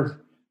sure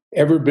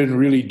ever been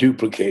really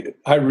duplicated.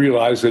 I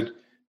realize that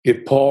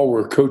if Paul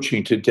were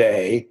coaching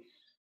today,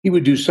 he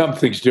would do some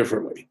things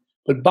differently.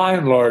 But by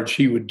and large,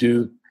 he would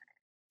do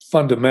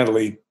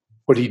fundamentally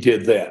what he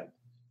did then.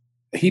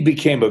 He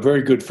became a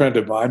very good friend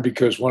of mine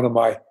because one of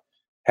my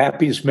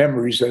happiest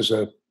memories as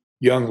a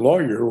young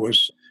lawyer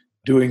was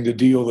doing the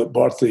deal that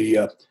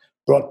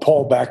brought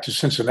Paul back to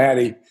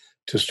Cincinnati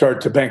to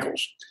start the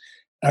Bengals.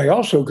 I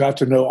also got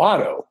to know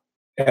Otto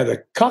at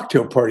a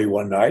cocktail party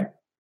one night.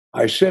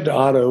 I said to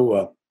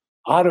Otto,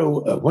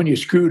 when you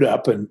screwed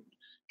up, and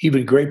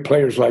even great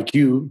players like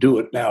you do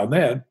it now and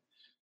then,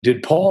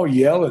 did Paul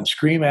yell and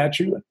scream at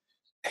you?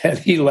 And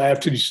he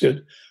laughed and he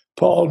said,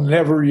 Paul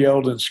never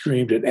yelled and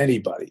screamed at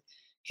anybody.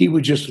 He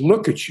would just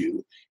look at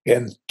you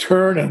and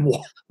turn and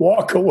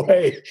walk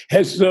away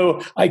as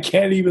though I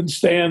can't even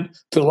stand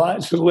to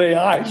lay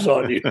eyes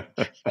on you.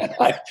 And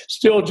it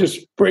still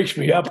just breaks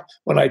me up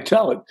when I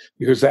tell it,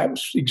 because that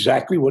was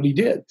exactly what he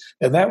did.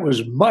 And that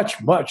was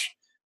much, much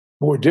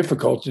more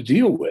difficult to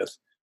deal with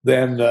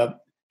than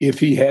if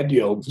he had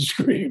yelled and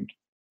screamed.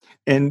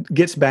 And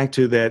gets back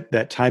to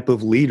that type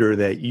of leader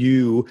that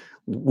you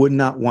would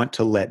not want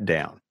to let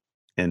down.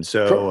 And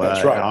so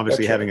That's right.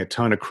 Obviously having a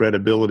ton of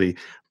credibility.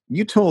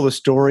 You told a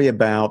story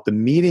about the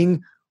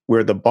meeting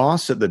where the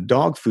boss at the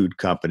dog food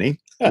company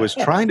was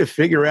trying to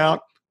figure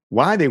out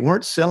why they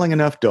weren't selling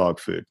enough dog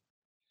food.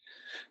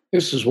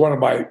 This is one of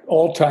my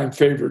all-time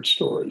favorite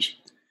stories.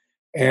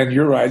 And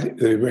you're right,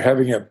 they were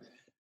having a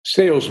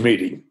sales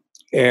meeting,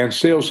 and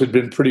sales had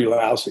been pretty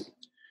lousy.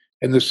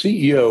 And the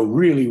CEO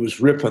really was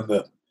ripping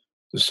the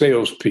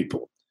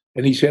salespeople.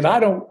 And he said,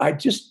 I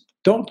just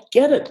don't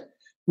get it.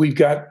 We've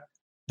got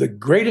the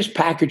greatest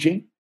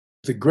packaging,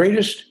 the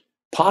greatest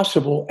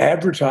possible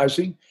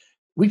advertising.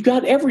 We've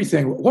got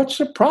everything. What's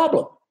the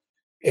problem?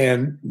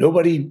 And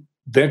nobody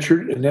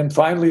ventured. And then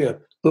finally, a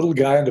little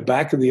guy in the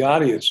back of the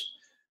audience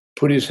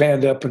put his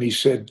hand up and he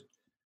said,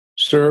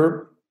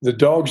 sir, the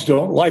dogs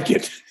don't like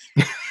it.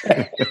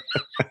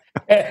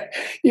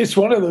 It's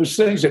one of those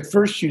things at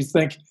first you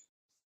think,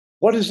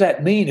 what does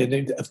that mean? And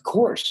then, of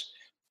course,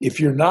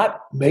 if you're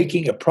not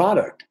making a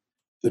product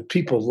that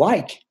people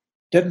like,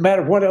 doesn't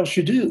matter what else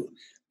you do.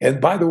 And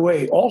by the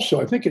way,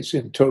 also, I think it's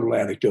in Total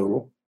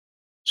Anecdotal,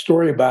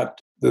 story about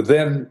the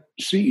then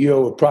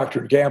CEO of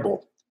Procter &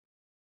 Gamble,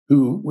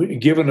 who was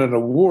given an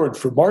award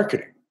for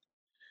marketing.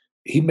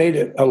 He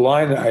made a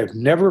line that I've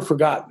never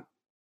forgotten.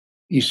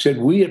 He said,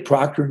 we at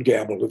Procter &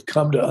 Gamble have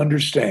come to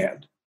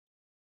understand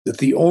that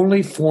the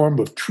only form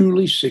of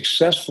truly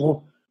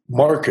successful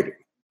marketing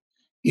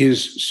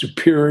is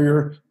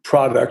superior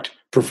product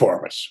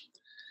performance.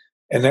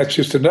 And that's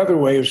just another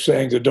way of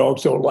saying the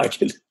dogs don't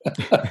like it.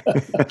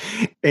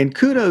 And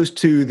kudos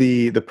to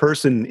the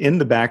person in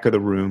the back of the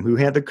room who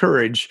had the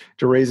courage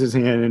to raise his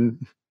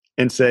hand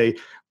and say,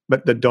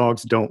 but the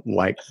dogs don't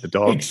like the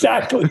dogs.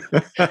 Exactly.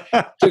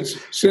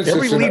 Since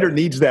every leader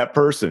needs that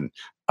person.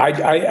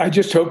 I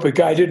just hope the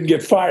guy didn't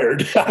get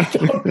fired.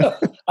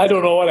 I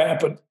don't know what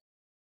happened.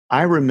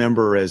 I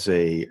remember as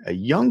a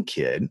young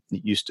kid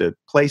that used to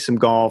play some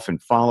golf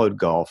and followed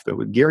golf, that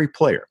was Gary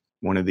Player,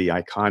 one of the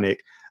iconic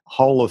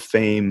Hall of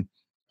Fame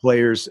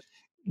players,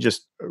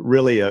 just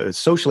really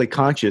socially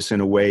conscious in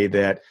a way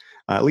that,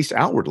 at least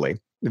outwardly,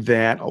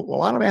 that a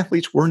lot of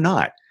athletes were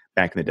not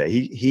back in the day.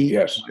 He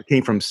Yes.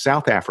 came from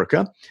South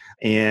Africa,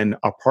 and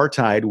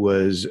apartheid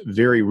was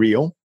very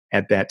real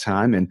at that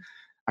time. And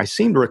I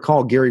seem to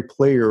recall Gary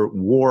Player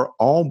wore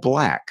all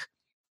black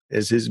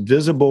as his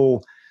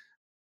visible,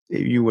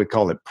 you would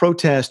call it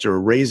protest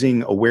or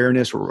raising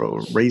awareness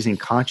or raising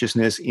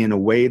consciousness in a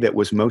way that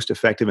was most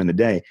effective in the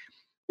day.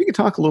 You could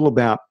talk a little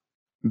about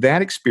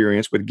that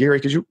experience with Gary,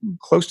 because you're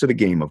close to the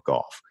game of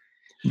golf,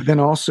 but then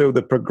also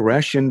the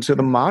progression to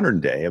the modern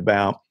day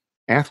about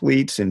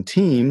athletes and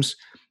teams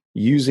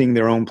using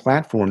their own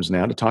platforms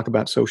now to talk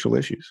about social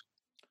issues.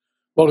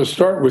 Well, to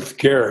start with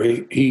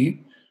Gary,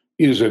 he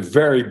is a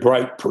very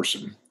bright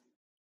person.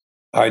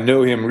 I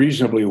know him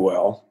reasonably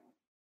well.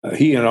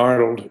 He and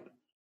Arnold,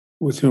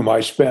 with whom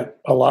I spent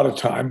a lot of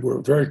time, were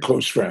very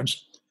close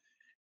friends.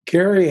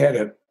 Gary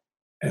had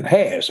and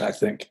has, I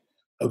think,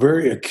 a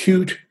very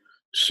acute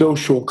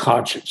social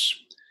conscience.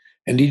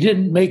 And he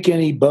didn't make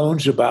any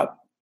bones about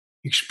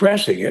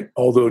expressing it,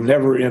 although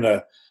never in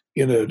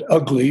an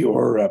ugly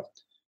or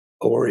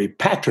a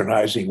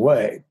patronizing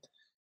way.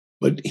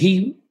 But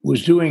he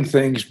was doing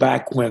things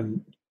back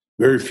when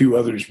very few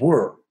others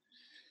were.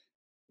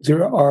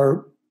 There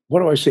are,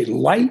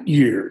 light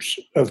years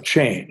of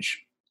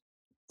change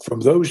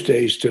from those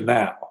days to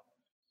now,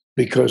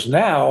 because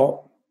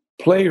now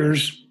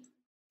players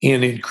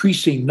in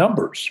increasing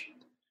numbers,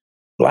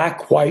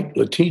 Black, white,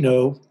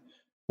 Latino,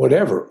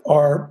 whatever,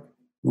 are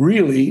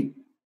really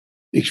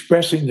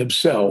expressing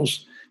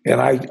themselves.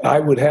 And I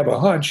would have a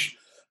hunch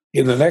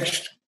in the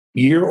next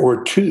year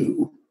or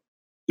two,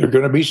 there are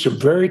going to be some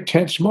very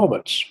tense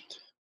moments.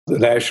 The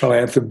national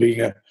anthem being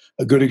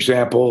a good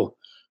example,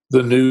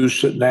 the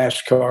noose at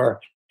NASCAR.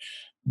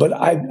 But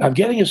I'm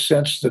getting a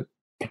sense that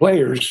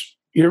players,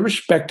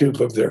 irrespective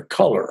of their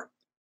color,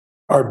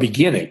 are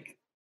beginning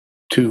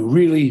to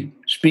really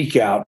speak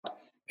out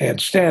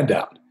and stand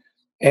out.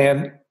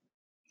 And,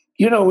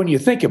 when you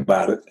think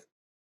about it,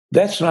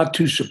 that's not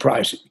too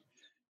surprising.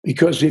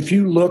 Because if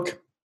you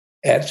look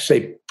at,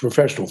 say,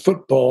 professional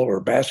football or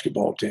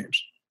basketball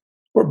teams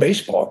or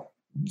baseball,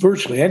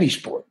 virtually any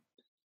sport,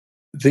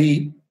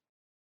 the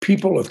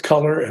people of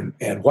color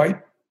and white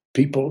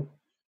people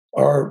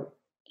are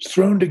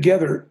thrown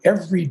together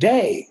every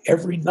day,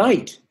 every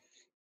night,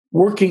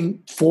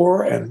 working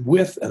for and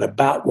with and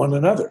about one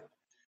another.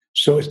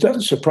 So it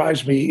doesn't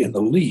surprise me in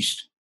the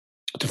least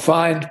to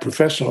find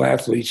professional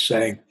athletes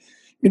saying,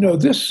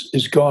 this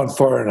has gone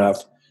far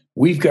enough.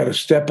 We've got to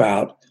step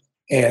out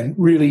and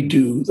really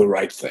do the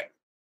right thing.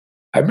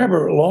 I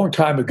remember a long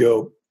time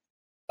ago,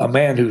 a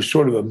man who's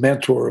sort of a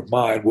mentor of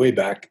mine way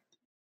back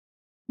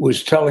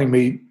was telling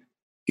me,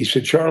 he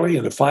said, Charlie,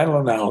 in the final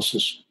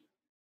analysis,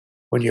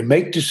 when you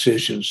make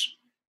decisions,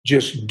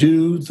 just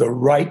do the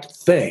right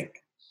thing.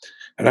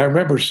 And I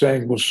remember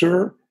saying, well,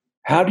 sir,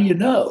 how do you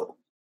know?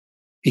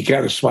 He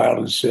kind of smiled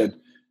and said,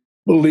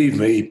 believe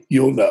me,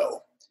 you'll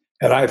know.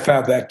 And I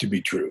found that to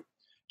be true.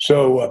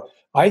 So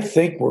I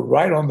think we're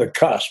right on the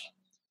cusp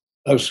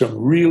of some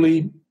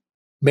really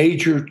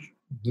major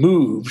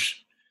moves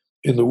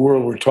in the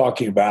world we're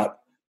talking about.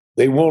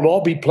 They won't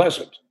all be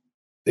pleasant.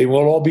 They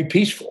won't all be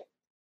peaceful,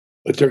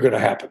 but they're going to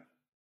happen.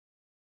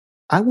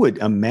 I would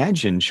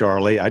imagine,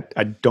 Charlie, I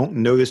don't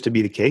know this to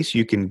be the case.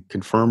 You can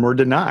confirm or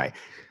deny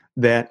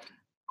that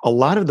a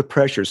lot of the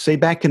pressures, say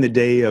back in the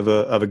day of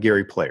a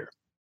Gary Player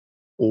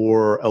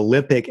or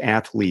Olympic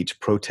athletes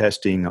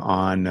protesting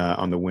on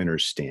the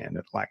winner's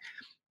stand, like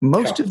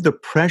most of the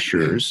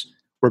pressures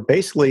were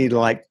basically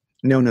like,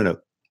 no,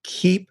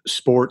 keep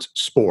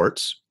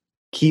sports,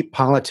 keep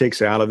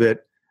politics out of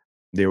it.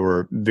 There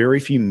were very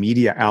few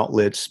media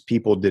outlets.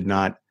 People did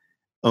not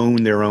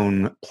own their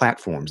own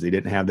platforms. They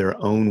didn't have their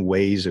own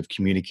ways of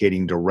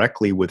communicating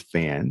directly with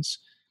fans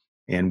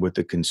and with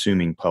the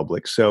consuming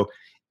public. So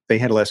they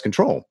had less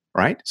control,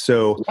 right?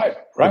 So right.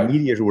 The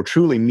media were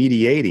truly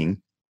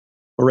mediating.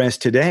 Whereas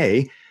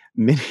today,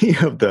 many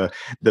of the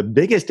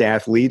biggest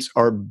athletes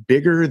are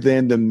bigger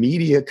than the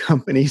media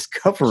companies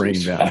covering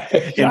them.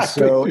 Exactly. And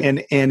so,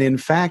 and in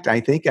fact,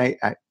 I think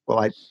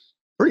I'm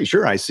pretty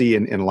sure I see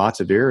in lots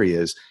of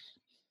areas,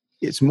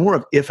 it's more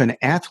of if an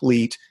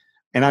athlete,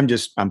 and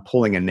I'm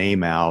pulling a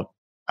name out,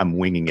 I'm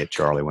winging it,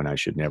 Charlie, when I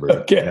should never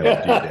do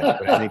that.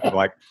 But I think of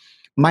like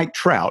Mike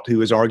Trout,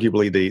 who is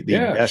arguably the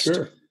best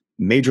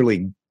Major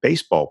League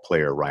Baseball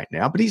player right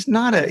now, but he's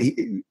not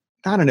an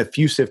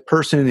effusive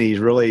person. He's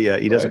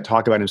really, he doesn't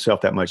talk about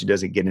himself that much. He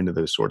doesn't get into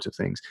those sorts of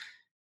things.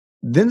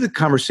 Then the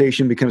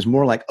conversation becomes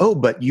more like, oh,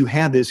 but you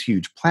have this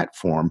huge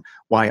platform.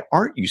 Why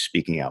aren't you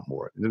speaking out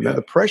more? Yeah.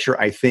 The pressure,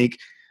 I think,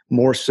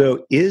 more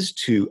so is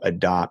to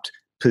adopt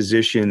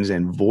positions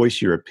and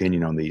voice your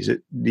opinion on these.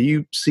 Do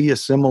you see a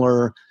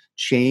similar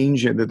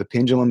change that the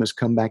pendulum has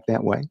come back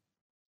that way?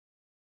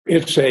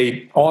 It's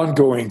a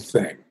ongoing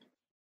thing.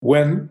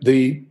 When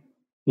the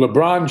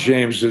LeBron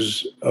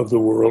Jameses of the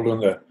world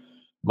and the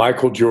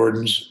Michael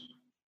Jordans,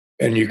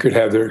 and you could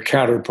have their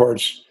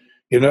counterparts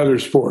in other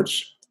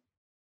sports,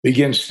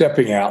 begin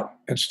stepping out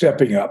and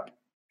stepping up.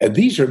 And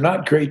these are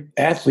not great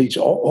athletes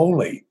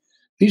only.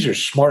 These are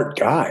smart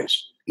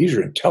guys. These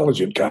are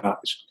intelligent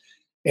guys.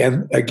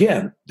 And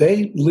again,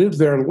 they live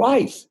their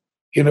life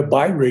in a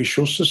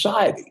biracial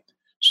society.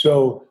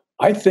 So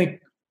I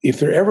think if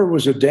there ever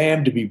was a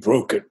dam to be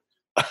broken,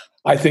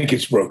 I think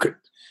it's broken.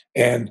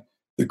 And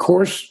the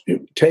course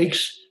it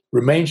takes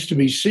remains to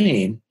be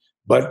seen,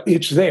 but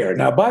it's there.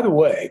 Now, by the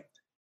way,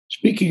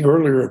 speaking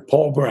earlier of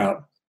Paul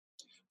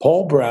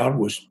Brown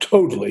was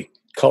totally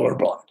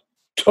colorblind,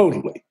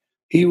 totally.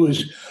 He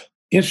was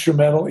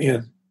instrumental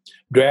in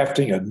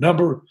drafting a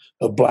number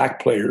of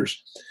black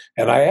players.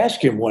 And I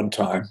asked him one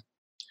time,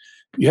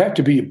 you have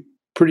to be a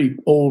pretty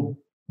old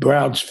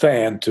Browns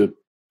fan to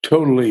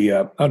totally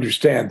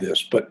understand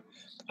this, but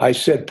I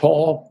said,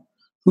 Paul,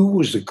 who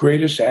was the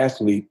greatest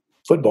athlete,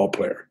 football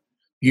player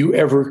you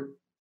ever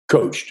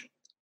coached?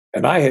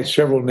 And I had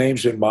several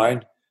names in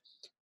mind,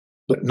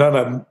 but none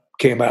of them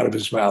came out of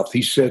his mouth.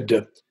 He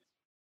said,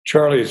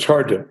 Charlie, it's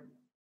hard to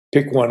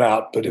pick one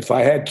out, but if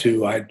I had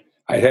to, I'd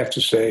have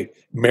to say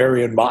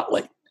Marion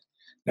Motley.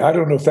 Now, I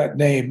don't know if that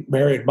name,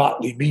 Marion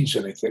Motley, means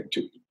anything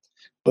to you,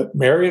 but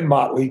Marion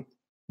Motley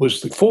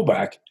was the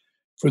fullback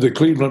for the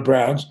Cleveland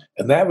Browns,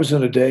 and that was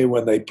in a day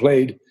when they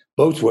played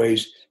both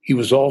ways. He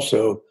was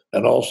also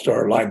an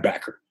all-star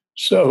linebacker.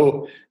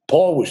 So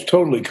Paul was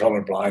totally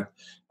colorblind,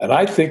 and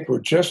I think we're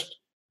just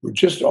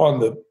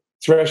on the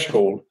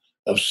threshold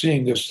of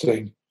seeing this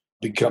thing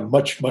become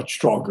much, much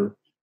stronger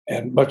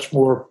and much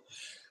more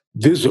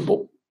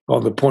visible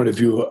on the point of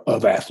view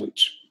of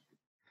athletes.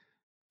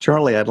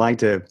 Charlie, I'd like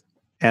to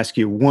ask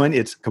you one,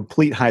 it's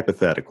complete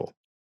hypothetical.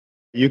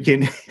 You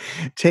can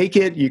take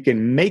it, you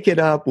can make it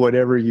up,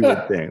 whatever you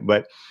would think.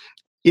 But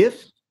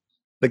if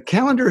the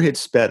calendar had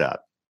sped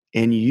up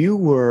and you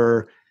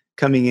were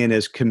coming in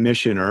as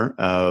commissioner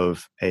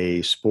of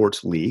a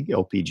sports league,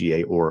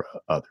 LPGA or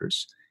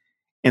others,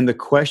 and the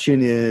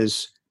question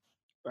is,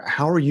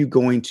 how are you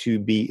going to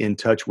be in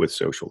touch with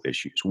social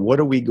issues? What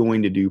are we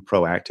going to do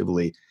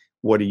proactively?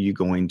 What are you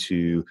going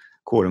to,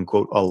 quote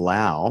unquote,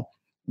 allow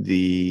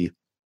the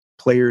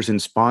players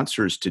and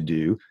sponsors to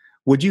do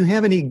Would you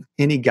have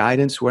any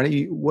guidance? What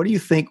do you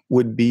think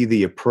would be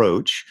the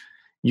approach?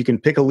 You can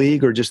pick a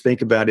league or just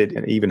think about it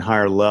at an even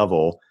higher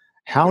level.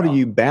 How do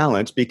you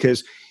balance?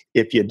 Because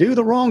if you do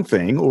the wrong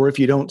thing, or if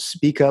you don't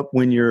speak up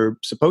when you're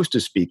supposed to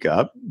speak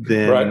up,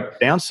 then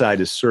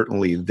downside is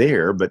certainly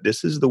there. But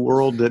this is the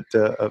world that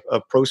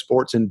of pro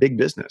sports and big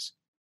business.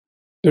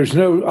 There's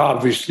no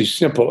obviously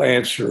simple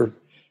answer.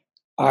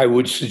 I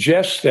would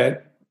suggest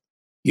that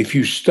if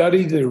you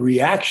study the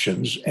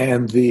reactions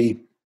and the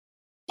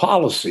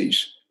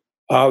policies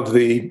of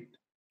the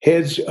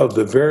heads of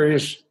the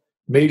various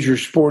major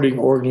sporting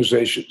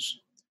organizations,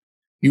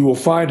 you will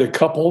find a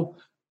couple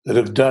that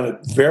have done it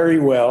very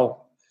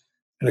well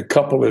and a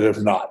couple that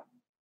have not.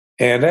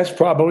 And that's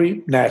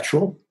probably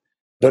natural.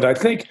 But I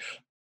think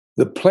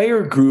the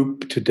player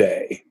group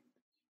today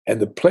and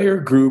the player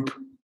group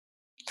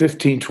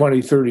 15,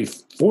 20, 30,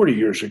 40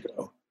 years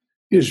ago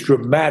is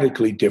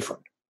dramatically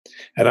different.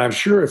 And I'm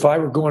sure if I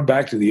were going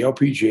back to the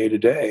LPGA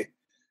today,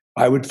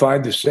 I would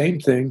find the same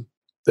thing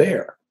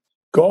there.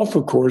 Golf,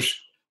 of course,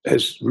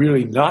 has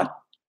really not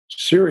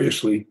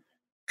seriously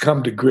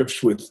come to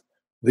grips with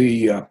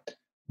the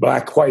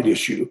black-white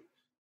issue,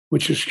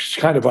 which is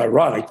kind of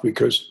ironic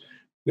because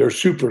their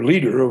super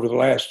leader over the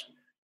last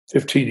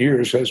 15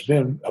 years has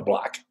been a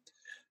black.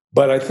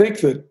 But I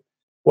think that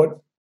what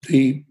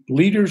the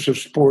leaders of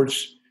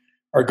sports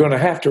are going to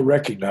have to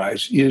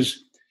recognize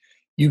is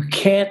you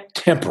can't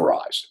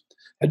temporize.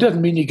 That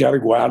doesn't mean you got to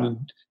go out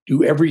and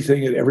do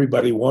everything that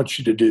everybody wants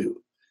you to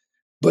do.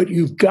 But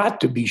you've got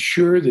to be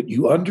sure that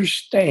you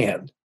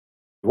understand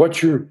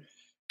what your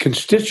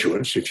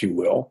constituents, if you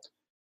will,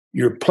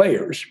 your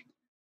players,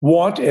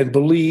 want and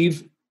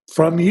believe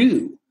from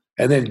you,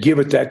 and then give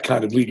it that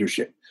kind of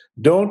leadership.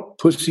 Don't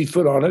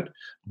pussyfoot on it.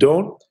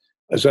 Don't,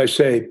 as I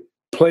say,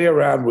 play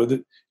around with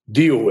it,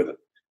 deal with it.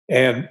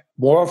 And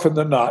more often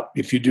than not,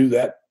 if you do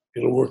that,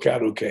 it'll work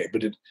out okay.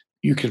 But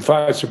you can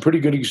find some pretty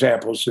good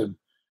examples in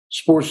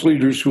sports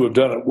leaders who have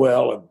done it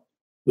well, and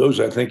those,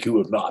 I think, who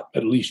have not,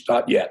 at least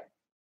not yet.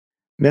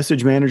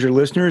 Message Manager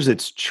listeners,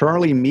 it's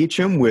Charlie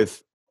Mechem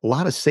with a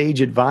lot of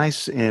sage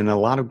advice and a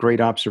lot of great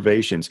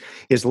observations.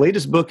 His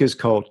latest book is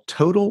called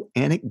Total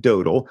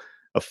Anecdotal,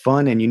 a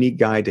fun and unique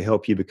guide to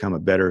help you become a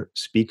better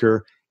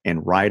speaker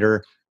and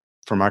writer.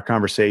 From our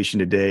conversation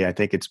today, I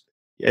think it's,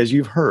 as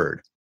you've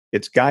heard,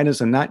 it's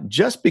guidance on not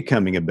just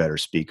becoming a better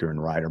speaker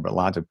and writer, but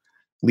lots of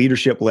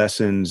leadership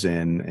lessons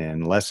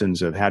and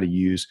lessons of how to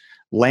use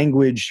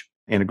language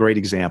and a great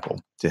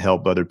example to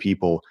help other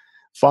people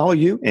follow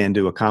you and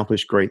to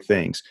accomplish great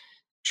things.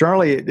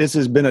 Charlie, this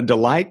has been a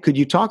delight. Could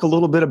you talk a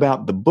little bit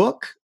about the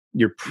book,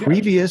 your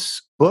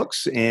previous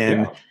books,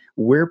 and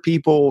where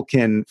people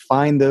can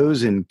find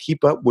those and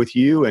keep up with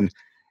you, and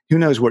who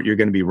knows what you're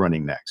going to be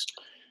running next?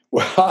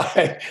 Well,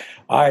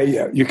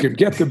 you can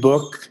get the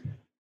book,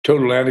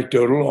 Total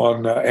Anecdotal,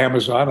 on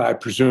Amazon, I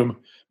presume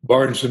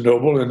Barnes &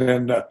 Noble, and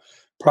then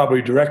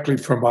probably directly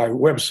from my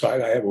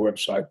website. I have a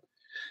website.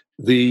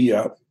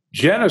 The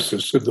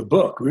genesis of the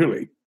book,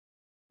 really,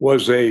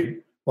 was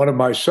one of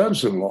my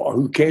sons-in-law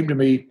who came to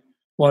me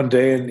one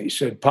day and he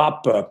said,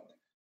 "Pop,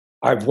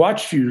 I've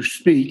watched you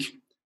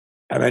speak,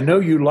 and I know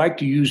you like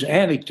to use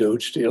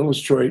anecdotes to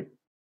illustrate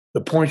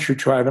the points you're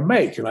trying to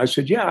make." And I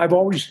said, "Yeah, I've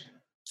always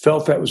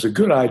felt that was a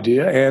good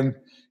idea. And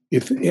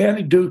if the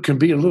anecdote can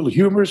be a little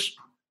humorous,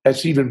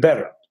 that's even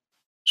better."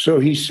 So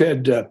he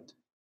said,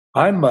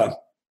 "I'm a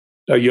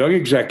young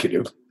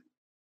executive.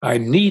 I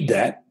need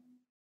that.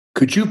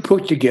 Could you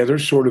put together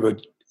sort of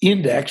an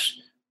index,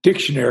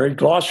 dictionary,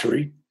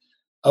 glossary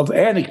of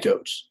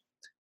anecdotes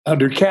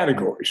under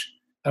categories?"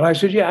 And I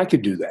said, "Yeah, I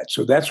could do that."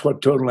 So that's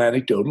what Total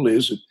Anecdotal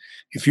is.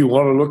 If you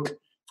want to look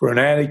for an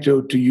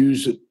anecdote to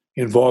use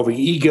involving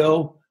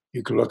ego,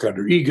 you can look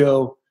under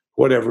ego,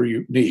 whatever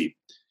you need.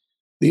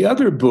 The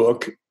other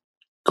book,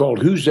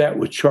 called Who's That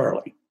with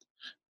Charlie,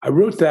 I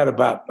wrote that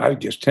about, I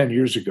guess, 10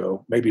 years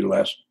ago, maybe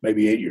less,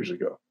 maybe 8 years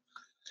ago.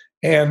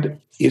 And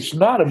it's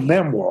not a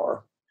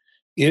memoir.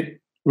 It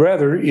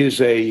rather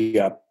is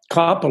a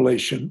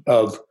compilation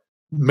of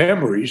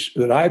memories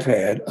that I've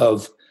had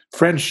of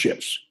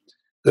friendships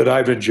that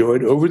I've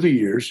enjoyed over the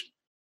years,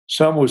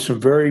 some with some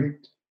very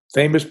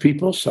famous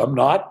people, some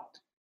not,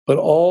 but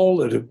all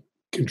that have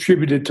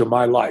contributed to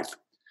my life.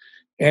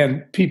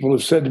 And people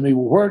have said to me,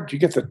 "Well, where did you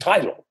get the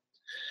title?"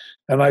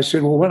 And I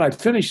said, "Well, when I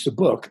finished the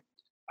book,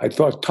 I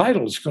thought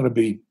title is going to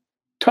be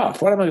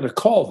tough. What am I going to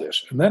call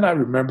this?" And then I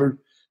remembered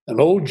an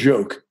old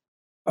joke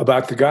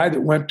about the guy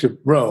that went to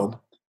Rome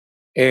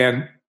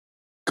and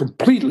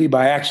completely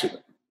by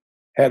accident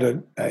had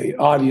an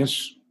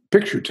audience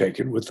picture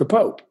taken with the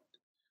Pope.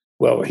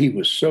 Well, he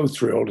was so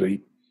thrilled.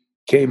 He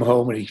came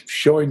home and he's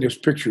showing this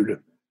picture to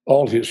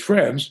all his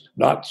friends,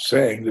 not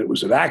saying that it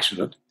was an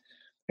accident.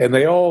 And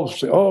they all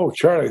say, "Oh,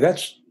 Charlie,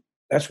 that's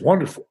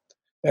wonderful.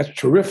 That's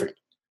terrific."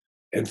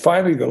 And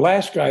finally, the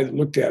last guy that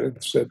looked at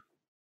it said,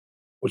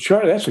 "Well,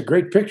 Charlie, that's a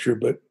great picture,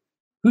 but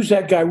who's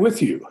that guy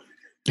with you?"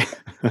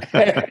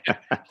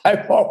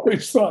 I've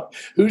always thought,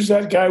 who's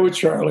that guy with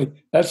Charlie?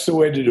 That's the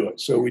way to do it.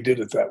 So we did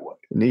it that way.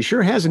 And he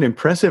sure has an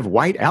impressive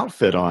white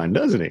outfit on,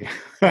 doesn't he?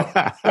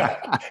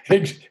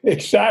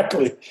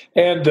 Exactly.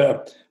 And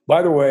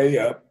by the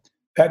way,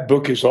 that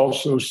book is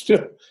also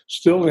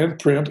still in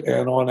print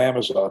and on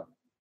Amazon.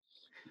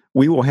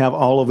 We will have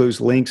all of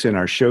those links in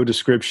our show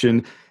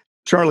description.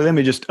 Charlie, let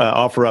me just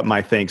offer up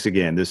my thanks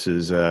again. This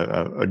is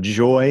a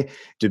joy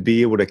to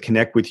be able to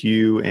connect with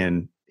you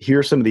and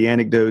hear some of the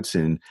anecdotes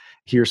and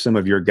hear some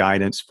of your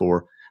guidance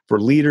for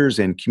leaders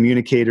and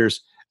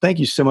communicators. Thank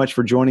you so much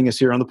for joining us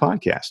here on the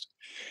podcast.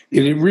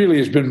 It really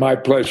has been my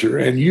pleasure.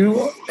 And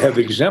you have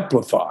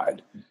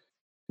exemplified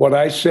what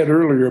I said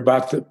earlier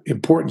about the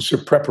importance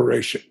of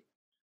preparation.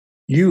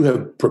 You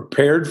have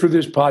prepared for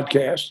this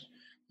podcast.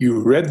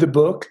 You read the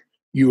book.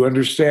 You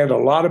understand a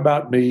lot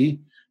about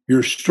me.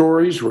 Your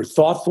stories were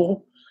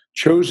thoughtful,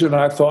 chosen,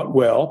 I thought,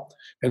 well.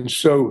 And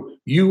so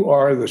you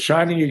are the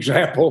shining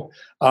example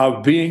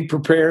of being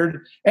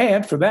prepared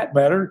and, for that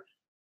matter,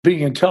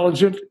 being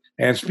intelligent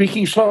and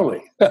speaking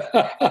slowly.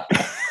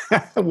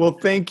 Well,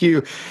 thank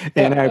you.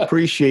 And I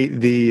appreciate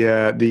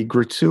the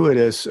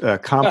gratuitous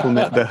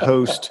compliment the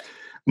host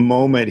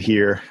moment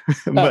here.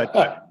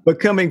 But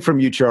coming from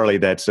you, Charlie,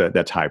 that's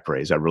high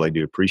praise. I really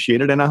do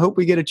appreciate it. And I hope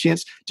we get a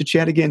chance to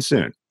chat again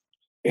soon.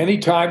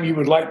 Anytime you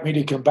would like me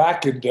to come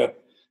back and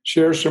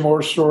share some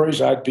more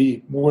stories, I'd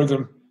be more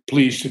than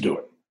pleased to do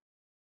it.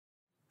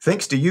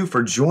 Thanks to you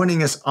for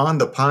joining us on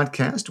the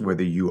podcast,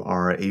 whether you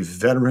are a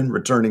veteran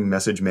returning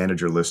Message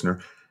Manager listener.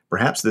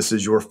 Perhaps this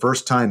is your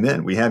first time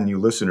in. We have new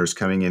listeners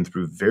coming in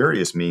through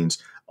various means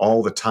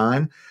all the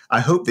time. I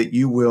hope that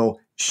you will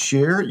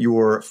share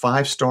your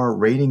 5-star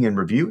rating and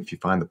review if you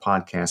find the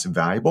podcast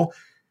valuable.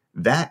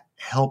 That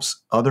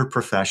helps other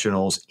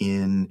professionals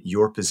in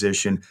your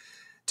position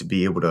to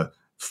be able to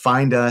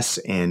find us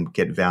and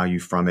get value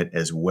from it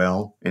as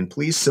well. And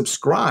please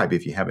subscribe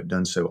if you haven't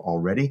done so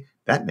already.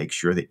 That makes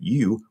sure that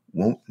you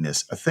won't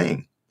miss a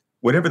thing.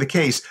 Whatever the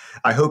case,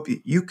 I hope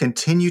you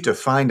continue to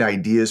find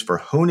ideas for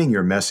honing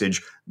your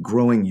message,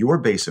 growing your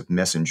base of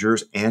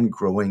messengers, and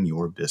growing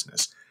your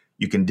business.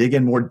 You can dig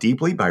in more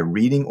deeply by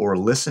reading or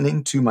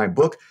listening to my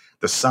book,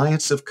 The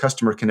Science of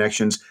Customer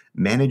Connections,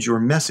 Manage Your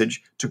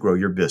Message to Grow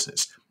Your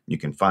Business. You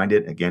can find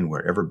it, again,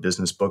 wherever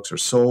business books are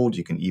sold.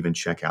 You can even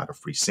check out a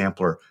free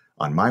sampler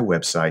on my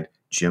website,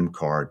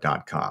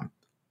 jimkarrh.com.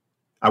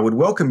 I would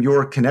welcome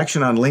your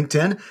connection on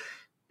LinkedIn,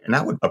 and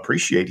I would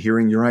appreciate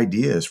hearing your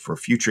ideas for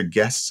future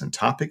guests and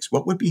topics.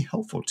 What would be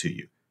helpful to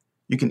you?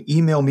 You can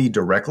email me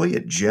directly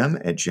at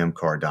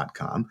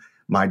jim@jimkarrh.com.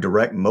 My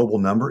direct mobile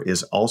number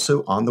is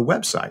also on the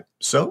website.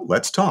 So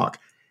let's talk.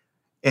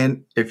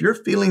 And if you're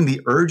feeling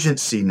the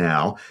urgency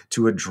now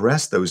to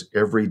address those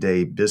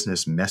everyday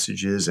business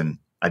messages and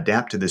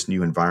adapt to this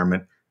new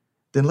environment,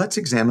 then let's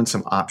examine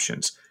some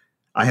options.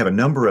 I have a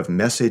number of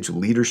message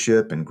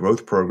leadership and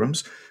growth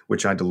programs,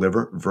 which I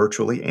deliver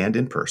virtually and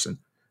in person,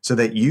 so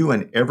that you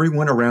and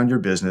everyone around your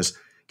business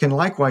can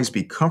likewise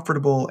be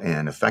comfortable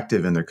and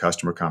effective in their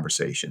customer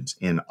conversations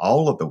in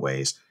all of the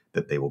ways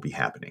that they will be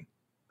happening.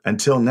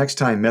 Until next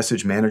time,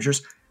 message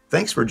managers,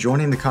 thanks for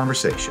joining the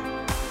conversation.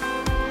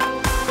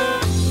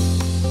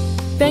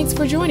 Thanks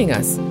for joining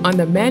us on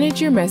the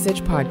Manage Your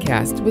Message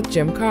podcast with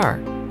Jim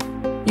Karrh.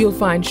 You'll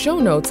find show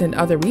notes and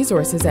other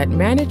resources at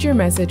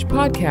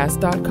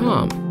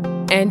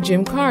manageyourmessagepodcast.com and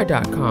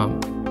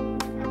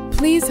jimkarrh.com.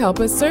 Please help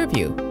us serve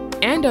you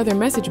and other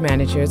message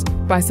managers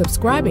by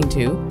subscribing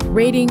to,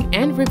 rating,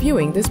 and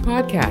reviewing this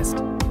podcast.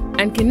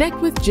 And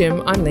connect with Jim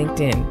on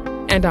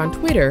LinkedIn and on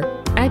Twitter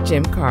at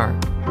Jim Karrh.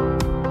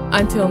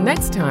 Until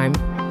next time,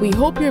 we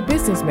hope your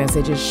business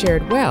message is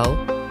shared well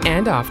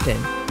and often.